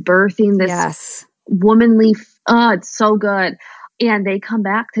like rebirthing this womanly, it's so good. And they come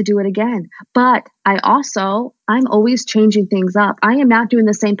back to do it again. But I'm always changing things up. I am not doing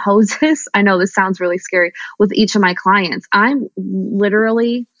the same poses. I know this sounds really scary with each of my clients. I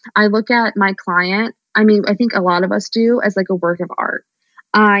look at my client. I mean, I think a lot of us do as like a work of art.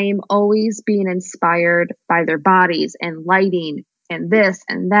 I'm always being inspired by their bodies and lighting and this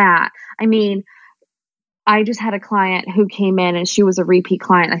and that. I mean, I just had a client who came in and she was a repeat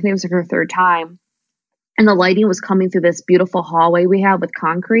client. I think it was like her third time. And the lighting was coming through this beautiful hallway we have with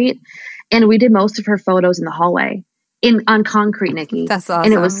concrete. And we did most of her photos in the hallway on concrete, Nikki. That's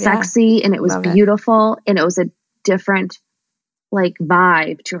awesome. And it was sexy and it was beautiful. And it was a different like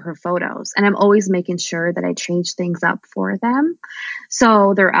vibe to her photos. And I'm always making sure that I change things up for them.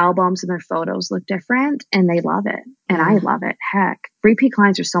 So their albums and their photos look different and they love it. And I love it. Heck, repeat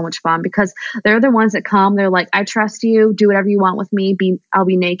clients are so much fun because they're the ones that come. They're like, I trust you. Do whatever you want with me. I'll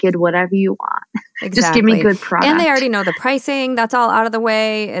be naked, whatever you want. Exactly. Just give me good product. And they already know the pricing. That's all out of the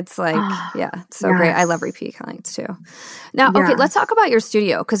way. It's like, it's so great. I love repeat clients too. Now, okay, let's talk about your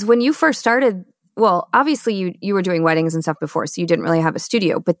studio. Because when you first started, well, obviously you were doing weddings and stuff before, so you didn't really have a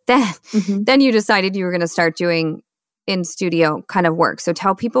studio. But then you decided you were going to start doing in studio kind of work. So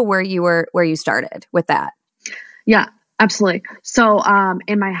tell people where you started with that. Yeah, absolutely. So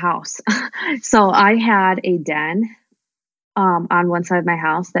in my house, so I had a den on one side of my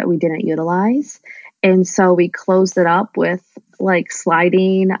house that we didn't utilize. And so we closed it up with like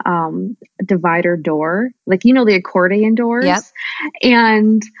sliding divider door, like, you know, the accordion doors. Yep.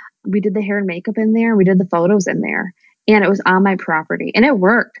 And we did the hair and makeup in there. We did the photos in there and it was on my property and it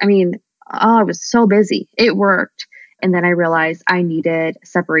worked. I mean, I was so busy. It worked. And then I realized I needed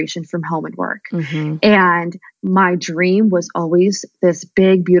separation from home and work. And my dream was always this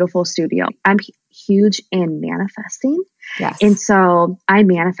big, beautiful studio. I'm huge in manifesting. Yes. And so I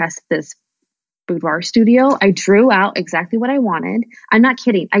manifested this boudoir studio. I drew out exactly what I wanted. I'm not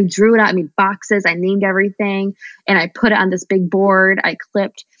kidding. I drew it out. I mean, boxes, I named everything and I put it on this big board. I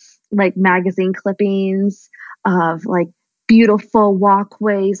clipped like magazine clippings of like beautiful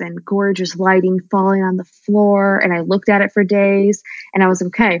walkways and gorgeous lighting falling on the floor. And I looked at it for days and I was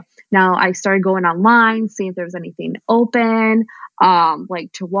okay. Now I started going online, seeing if there was anything open,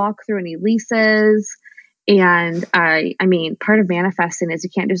 like to walk through any leases. And I mean, part of manifesting is you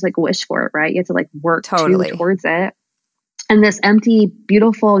can't just like wish for it, right? You have to like work towards it. And this empty,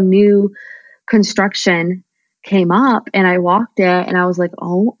 beautiful new construction came up and I walked it and I was like,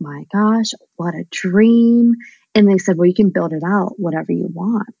 oh my gosh, what a dream. And they said, well, you can build it out whatever you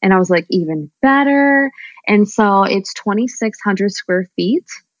want. And I was like, even better. And so it's 2,600 square feet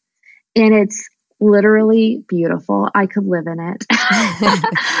and it's literally beautiful. I could live in it.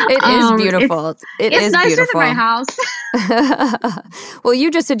 It is beautiful. It's nicer beautiful. Than my house. Well,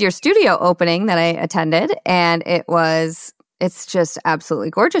 you just did your studio opening that I attended and it's just absolutely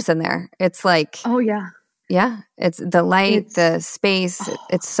gorgeous in there. It's like, oh yeah. Yeah. It's the light, the space.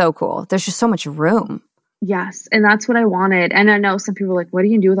 It's so cool. There's just so much room. Yes. And that's what I wanted. And I know some people are like, what do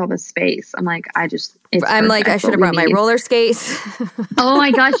you do with all this space? I'm like, I should have brought my roller skates. Oh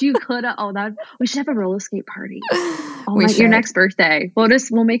my gosh, you could have. We should have a roller skate party. Your next birthday.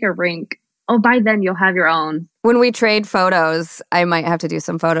 We'll make a rink. Oh, by then you'll have your own. When we trade photos, I might have to do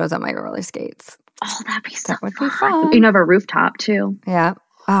some photos on my roller skates. Oh, that'd be so fun. You have a rooftop too. Yeah.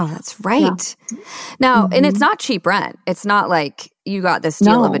 Oh, that's right. Yeah. Now, and it's not cheap rent. It's not like you got this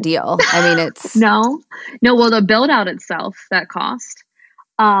deal of a deal. I mean, it's... No. Well, the build out itself, that cost,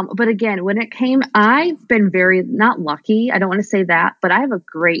 But again, when it came, I've been very not lucky. I don't want to say that, but I have a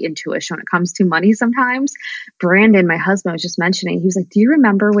great intuition when it comes to money sometimes. Brandon, my husband, was just mentioning, he was like, do you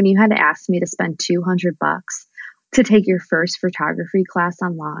remember when you had to ask me to spend $200 to take your first photography class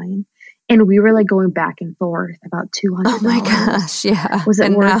online? And we were like going back and forth about $200. Oh my gosh. Yeah. Was it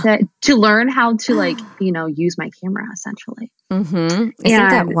And worth it to learn how to like, use my camera essentially? Isn't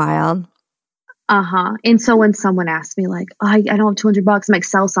that wild? And so when someone asks me like, oh, I don't have $200, I'm like,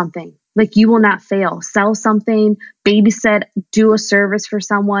 sell something. Like, you will not fail. Sell something, babysit, do a service for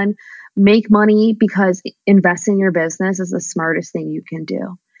someone, make money, because investing in your business is the smartest thing you can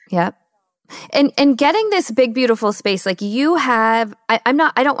do. Yep. And getting this big, beautiful space, like you have, I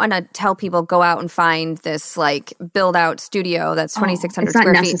don't want to tell people go out and find this like build out studio that's 2,600 square feet.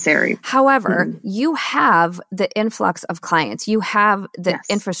 It's not necessary. However, you have the influx of clients. You have the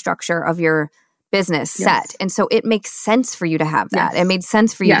infrastructure of your business set. And so it makes sense for you to have that. It made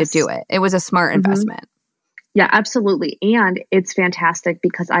sense for you to do it. It was a smart investment. Yeah, absolutely. And it's fantastic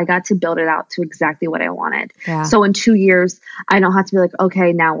because I got to build it out to exactly what I wanted. Yeah. So in 2 years, I don't have to be like,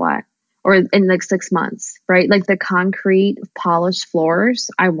 okay, now what? Or in like 6 months, right? Like the concrete polished floors,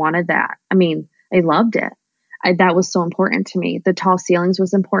 I wanted that. I mean, I loved it. That was so important to me. The tall ceilings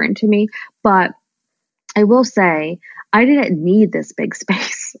was important to me. But I will say, I didn't need this big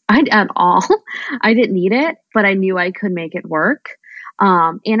space at all. I didn't need it, but I knew I could make it work.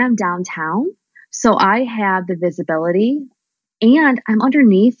 And I'm downtown, so I have the visibility, and I'm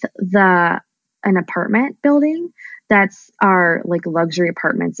underneath an apartment building. That's our like luxury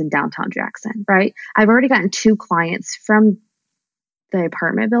apartments in downtown Jackson, right? I've already gotten 2 clients from the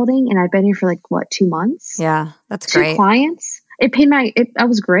apartment building, and I've been here for like 2 months? Yeah, that's 2 great. Clients. I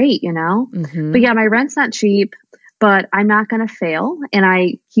was great, But yeah, my rent's not cheap, but I'm not going to fail. And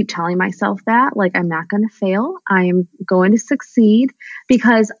I keep telling myself that, like, I'm not going to fail. I'm going to succeed,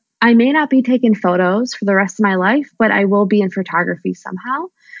 because I may not be taking photos for the rest of my life, but I will be in photography somehow.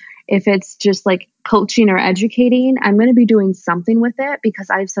 If it's just like coaching or educating, I'm going to be doing something with it, because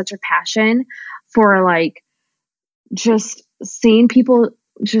I have such a passion for like just seeing people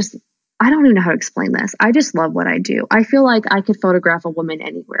I don't even know how to explain this. I just love what I do. I feel like I could photograph a woman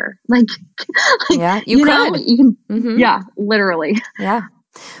anywhere. Yeah, you could. Yeah, literally. Yeah.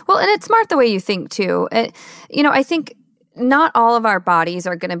 Well, and it's smart the way you think too. I think not all of our bodies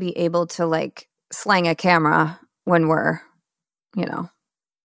are going to be able to like slang a camera when we're,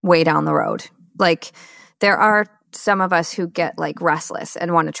 way down the road. Like there are some of us who get like restless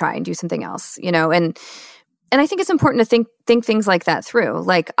and want to try and do something else, and I think it's important to think things like that through.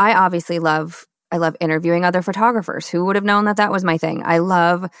 Like I obviously love interviewing other photographers. Who would have known that was my thing? I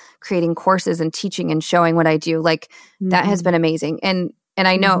love creating courses and teaching and showing what I do. Like that has been amazing. And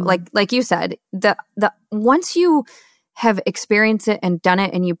I know, like you said, the once you have experienced it and done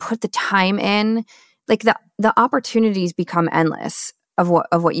it and you put the time in, like the opportunities become endless of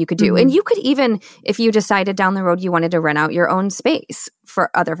what you could do. And you could even, if you decided down the road you wanted to rent out your own space for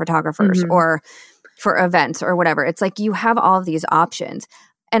other photographers or for events or whatever, it's like you have all of these options.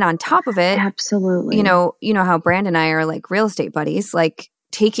 And on top of it, absolutely, you know how Brandon and I are like real estate buddies, like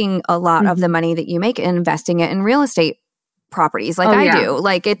taking a lot of the money that you make and investing it in real estate properties like I do.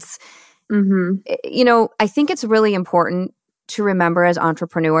 Like it's, I think it's really important to remember as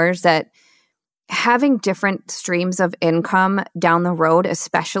entrepreneurs that having different streams of income down the road,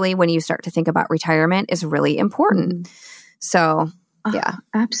 especially when you start to think about retirement, is really important. So, yeah.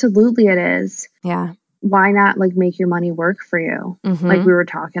 Absolutely it is. Yeah. Why not like make your money work for you? Like we were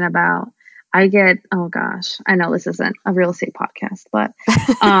talking about. I get, oh gosh, I know this isn't a real estate podcast, but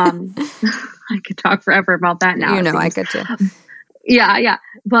I could talk forever about that now. I could too. Yeah.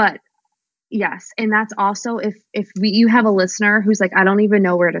 But yes. And that's also if you have a listener who's like, I don't even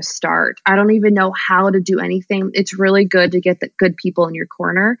know where to start. I don't even know how to do anything. It's really good to get the good people in your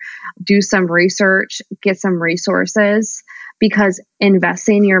corner, do some research, get some resources, because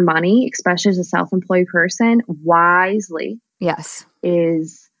investing your money, especially as a self-employed person, wisely,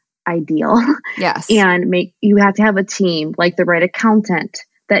 is ideal. Yes. And you have to have a team, like the right accountant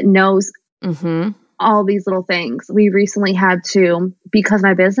that knows all these little things. We recently had to, because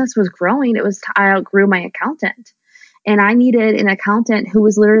my business was growing, I outgrew my accountant, and I needed an accountant who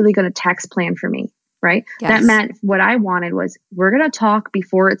was literally going to tax plan for me. Right. Yes. That meant what I wanted was, we're going to talk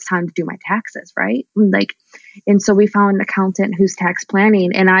before it's time to do my taxes. Right. And so we found an accountant who's tax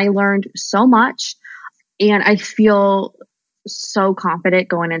planning, and I learned so much, and I feel so confident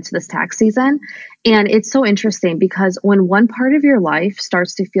going into this tax season. And it's so interesting because when one part of your life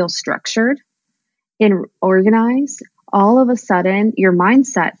starts to feel structured and organized, all of a sudden your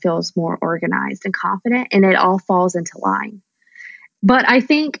mindset feels more organized and confident, and it all falls into line. But I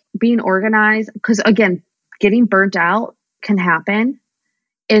think being organized, because again, getting burnt out can happen.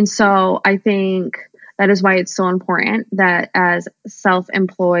 And so I think that is why it's so important that as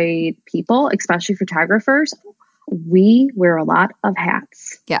self-employed people, especially photographers, we wear a lot of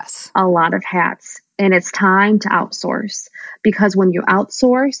hats. Yes. A lot of hats. And it's time to outsource, because when you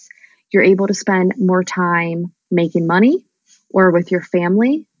outsource, you're able to spend more time making money or with your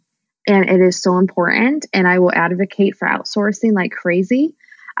family. And it is so important. And I will advocate for outsourcing like crazy.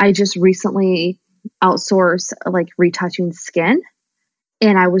 I just recently outsourced like retouching skin.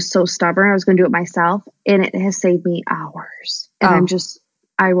 And I was so stubborn. I was going to do it myself. And it has saved me hours. And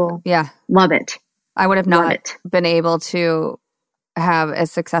I will love it. I would have not been able to have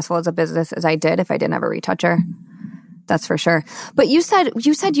as successful as a business as I did if I didn't have a retoucher. That's for sure. But you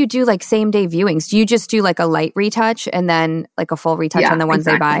said you do like same day viewings. Do you just do like a light retouch and then like a full retouch on the ones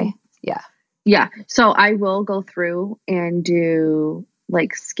they buy? Yeah. Yeah. So I will go through and do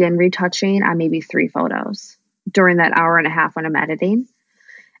like skin retouching on maybe 3 photos during that hour and a half when I'm editing.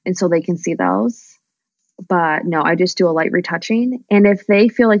 And so they can see those. But no, I just do a light retouching. And if they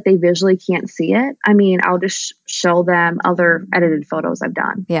feel like they visually can't see it, I mean, I'll just show them other edited photos I've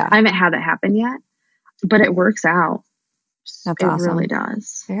done. Yeah. I haven't had that happen yet, but it works out. That's awesome. It really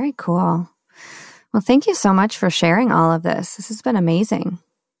does. Very cool. Well, thank you so much for sharing all of this. This has been amazing.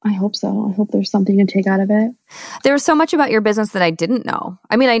 I hope so. I hope there's something to take out of it. There was so much about your business that I didn't know.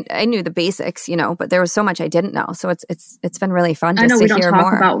 I mean, I knew the basics, but there was so much I didn't know. So it's been really fun just to hear more. I know we don't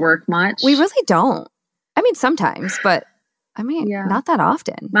talk about work much. We really don't. I mean, sometimes, but I mean, not that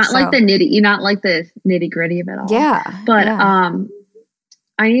often. Not like the nitty gritty of it all. Yeah. But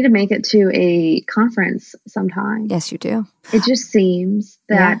I need to make it to a conference sometime. Yes, you do. It just seems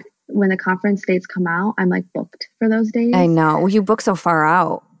that when the conference dates come out, I'm like booked for those days. I know. Well, you book so far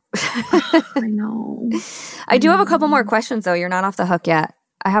out. I know. I do have a couple more questions, though. You're not off the hook yet.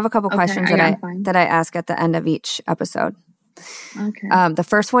 I have a couple questions that I ask at the end of each episode. Okay. The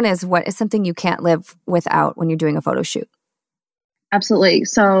first one is, what is something you can't live without when you're doing a photo shoot? Absolutely.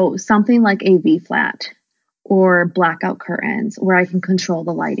 So something like a V-flat or blackout curtains where I can control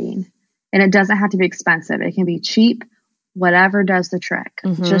the lighting. And it doesn't have to be expensive. It can be cheap, whatever does the trick,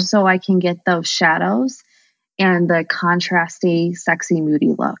 just so I can get those shadows and the contrasty, sexy,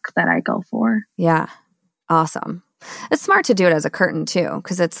 moody look that I go for. Yeah. Awesome. It's smart to do it as a curtain too,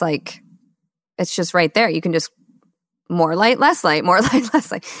 because it's like, it's just right there. You can just more light, less light, more light,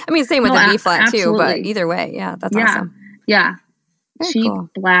 less light. I mean, same with the V-flat too, but either way, that's awesome. Yeah. Very cheap, cool.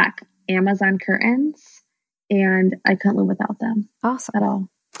 black Amazon curtains, and I couldn't live without them. Awesome. At all.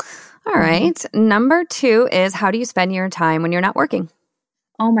 All right. Number 2 is, how do you spend your time when you're not working?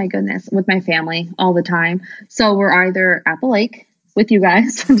 Oh my goodness, with my family all the time. So we're either at the lake with you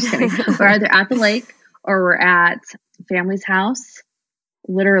guys. I'm just kidding. We're either at the lake or we're at family's house,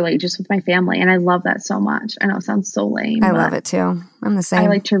 literally just with my family. And I love that so much. I know it sounds so lame. I love it too. I'm the same. I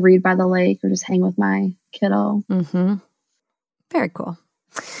like to read by the lake or just hang with my kiddo. Mm-hmm. Very cool.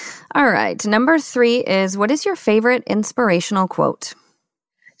 All right. Number 3 is, what is your favorite inspirational quote?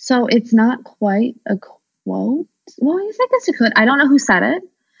 So it's not quite a quote. Well, I guess it could. I don't know who said it,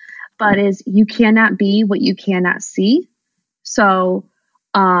 but is, you cannot be what you cannot see. So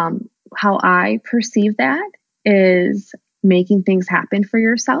how I perceive that is making things happen for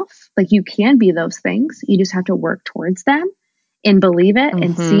yourself. Like, you can be those things. You just have to work towards them and believe it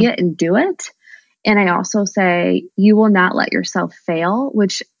and see it and do it. And I also say, you will not let yourself fail,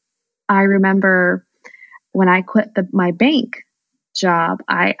 which I remember when I quit my bank job,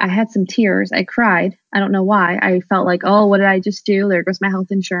 I had some tears. I cried. I don't know why. I felt like, oh, what did I just do? There goes my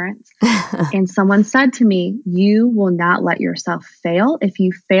health insurance. And someone said to me, you will not let yourself fail. If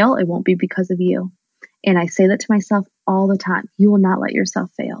you fail, it won't be because of you. And I say that to myself all the time. You will not let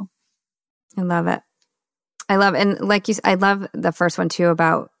yourself fail. I love it. And like you said, I love the first one too,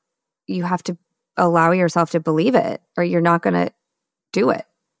 about you have to allow yourself to believe it or you're not going to do it.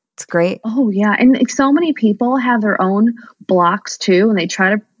 It's great. Oh yeah. And so many people have their own blocks too. And they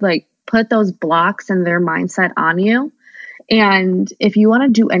try to like put those blocks and their mindset on you. And if you want to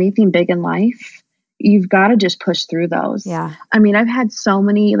do anything big in life, you've got to just push through those. Yeah. I mean, I've had so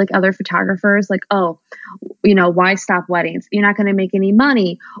many like other photographers like, oh, why stop weddings? You're not going to make any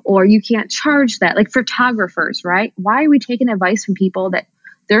money, or you can't charge that. Like photographers, right? Why are we taking advice from people that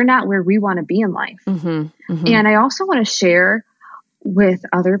they're not where we want to be in life? And I also want to share with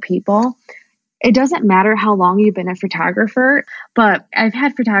other people, it doesn't matter how long you've been a photographer, but I've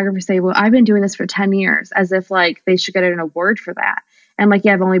had photographers say, well, I've been doing this for 10 years, as if like they should get an award for that. And like,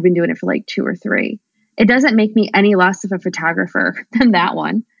 yeah, I've only been doing it for like 2 or 3. It doesn't make me any less of a photographer than that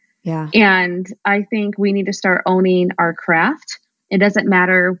one. Yeah. And I think we need to start owning our craft It doesn't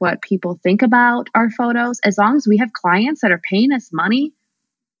matter what people think about our photos. As long as we have clients that are paying us money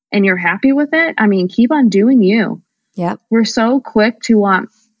and you're happy with it, I mean, keep on doing you. Yep. We're so quick to want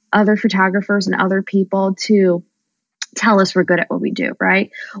other photographers and other people to tell us we're good at what we do,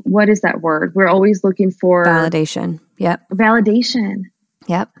 right? What is that word? We're always looking for validation. Yep. Validation.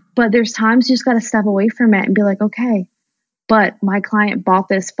 Yep. But there's times you just got to step away from it and be like, okay, but my client bought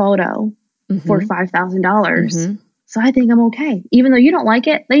this photo for $5,000. So I think I'm okay. Even though you don't like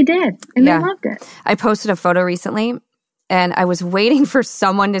it, they did. And they loved it. I posted a photo recently and I was waiting for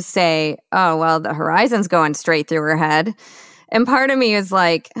someone to say, oh, well, the horizon's going straight through her head. And part of me is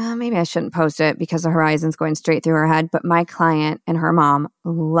like, oh, maybe I shouldn't post it because the horizon's going straight through her head. But my client and her mom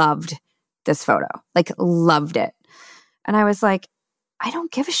loved this photo, like loved it. And I was like, I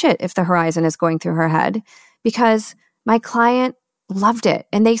don't give a shit if the horizon is going through her head because my client loved it.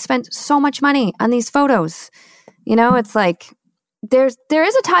 And they spent so much money on these photos. You know, it's like there is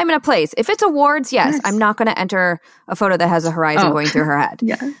a time and a place. If it's awards, yes. I'm not going to enter a photo that has a horizon going through her head.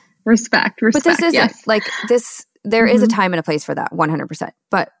 Yeah. Respect. But this isn't like this. There is a time and a place for that, 100%.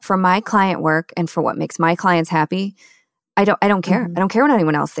 But for my client work and for what makes my clients happy, I don't care. I don't care what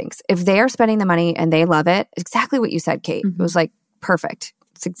anyone else thinks. If they are spending the money and they love it, exactly what you said, Cate. It was like perfect.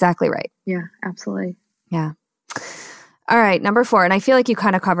 It's exactly right. Yeah, absolutely. Yeah. All right, number 4. And I feel like you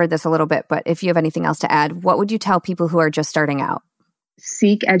kind of covered this a little bit, but if you have anything else to add, what would you tell people who are just starting out?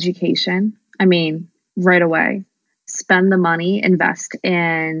 Seek education. I mean, right away. Spend the money, invest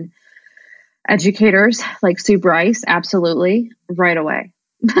in educators like Sue Bryce, absolutely, right away.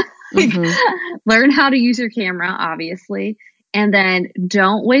 Learn how to use your camera, obviously, and then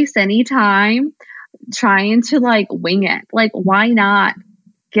don't waste any time trying to like wing it. Like, why not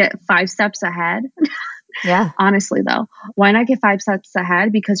get 5 steps ahead? Yeah. Honestly, though, why not get 5 steps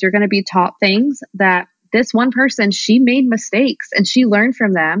ahead? Because you're going to be taught things that this one person, she made mistakes and she learned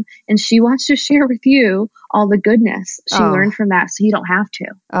from them and she wants to share with you all the goodness she learned from that. So you don't have to.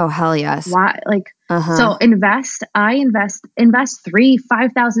 Oh, hell yes. Why? Like, so invest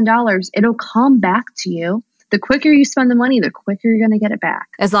 $3,000-$5,000. It'll come back to you. The quicker you spend the money, the quicker you're going to get it back.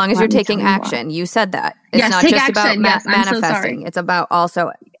 As long as you're taking action. You said that. It's not just about manifesting. It's about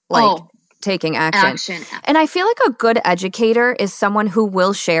also like taking action. And I feel like a good educator is someone who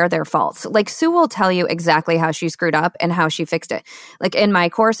will share their faults. Like Sue will tell you exactly how she screwed up and how she fixed it. Like in my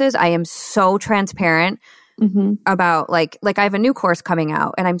courses, I am so transparent about like I have a new course coming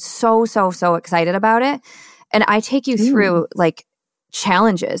out and I'm so excited about it. And I take you through like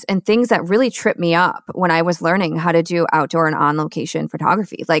challenges and things that really tripped me up when I was learning how to do outdoor and on location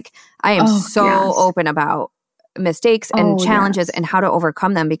photography. Like I am open about mistakes and challenges and how to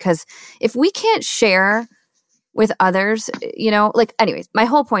overcome them, because if we can't share with others, you know, like anyways, my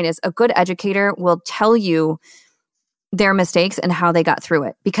whole point is a good educator will tell you their mistakes and how they got through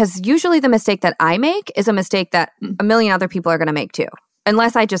it, because usually the mistake that I make is a mistake that a million other people are going to make too,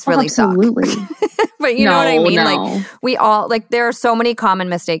 unless I just really suck. But you know what I mean? Like we all, like there are so many common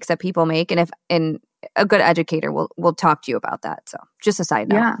mistakes that people make, and a good educator will talk to you about that. So just a side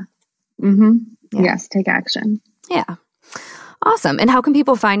note. Yeah. Yes, take action. Yeah. Awesome. And how can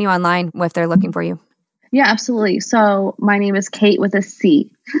people find you online if they're looking for you? Yeah, absolutely. So my name is Cate with a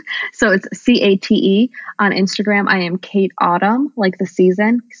C. So it's Cate. On Instagram, I am Cate Autumn, like the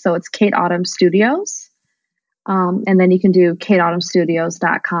season. So it's Cate Autumn Studios. And then you can do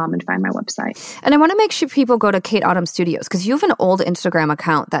cateautumnstudios.com and find my website. And I want to make sure people go to Cate Autumn Studios, because you have an old Instagram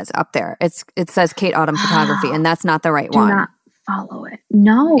account that's up there. It says Cate Autumn Photography, and that's not the right one. Do not follow it.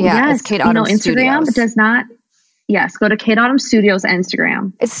 No. Yeah, yes. It's Cate Autumn Instagram Studios. Does not. Yes, go to Cate Autumn Studios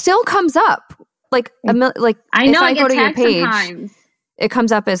Instagram. It still comes up. Like I know. If I go to your page, sometimes it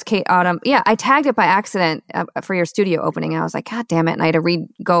comes up as Cate Autumn. Yeah, I tagged it by accident for your studio opening. I was like, God damn it. And I had to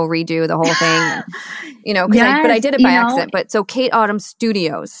redo the whole thing. And, you know, but I did it by accident. But so Cate Autumn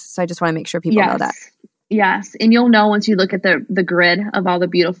Studios. So I just want to make sure people know that. Yes. And you'll know once you look at the grid of all the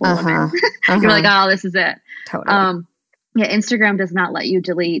beautiful women. You're like, oh, this is it. Totally. Yeah, Instagram does not let you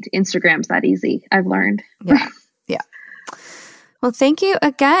delete. Instagram's that easy, I've learned. Yeah. Well, thank you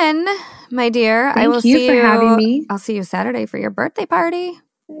again, my dear. Thank you for having me. I'll see you Saturday for your birthday party.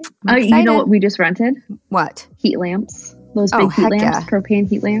 You know what we just rented? What? Heat lamps. Those big heat lamps, propane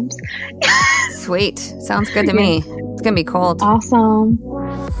heat lamps. Sweet. Sounds good to me. It's going to be cold. Awesome.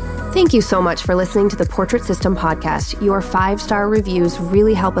 Thank you so much for listening to the Portrait System podcast. Your 5-star reviews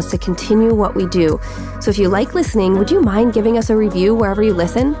really help us to continue what we do. So if you like listening, would you mind giving us a review wherever you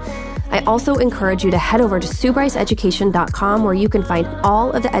listen? I also encourage you to head over to SueBryceEducation.com, where you can find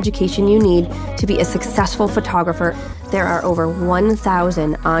all of the education you need to be a successful photographer. There are over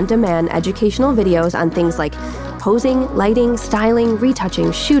 1,000 on-demand educational videos on things like posing, lighting, styling,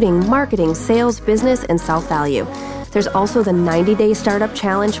 retouching, shooting, marketing, sales, business, and self-value. There's also the 90-day startup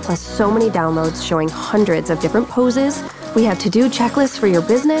challenge, plus so many downloads showing hundreds of different poses. We have to-do checklists for your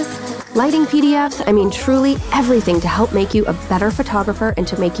business, lighting PDFs, truly everything to help make you a better photographer and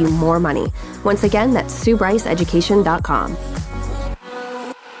to make you more money. Once again, that's SueBryceEducation.com.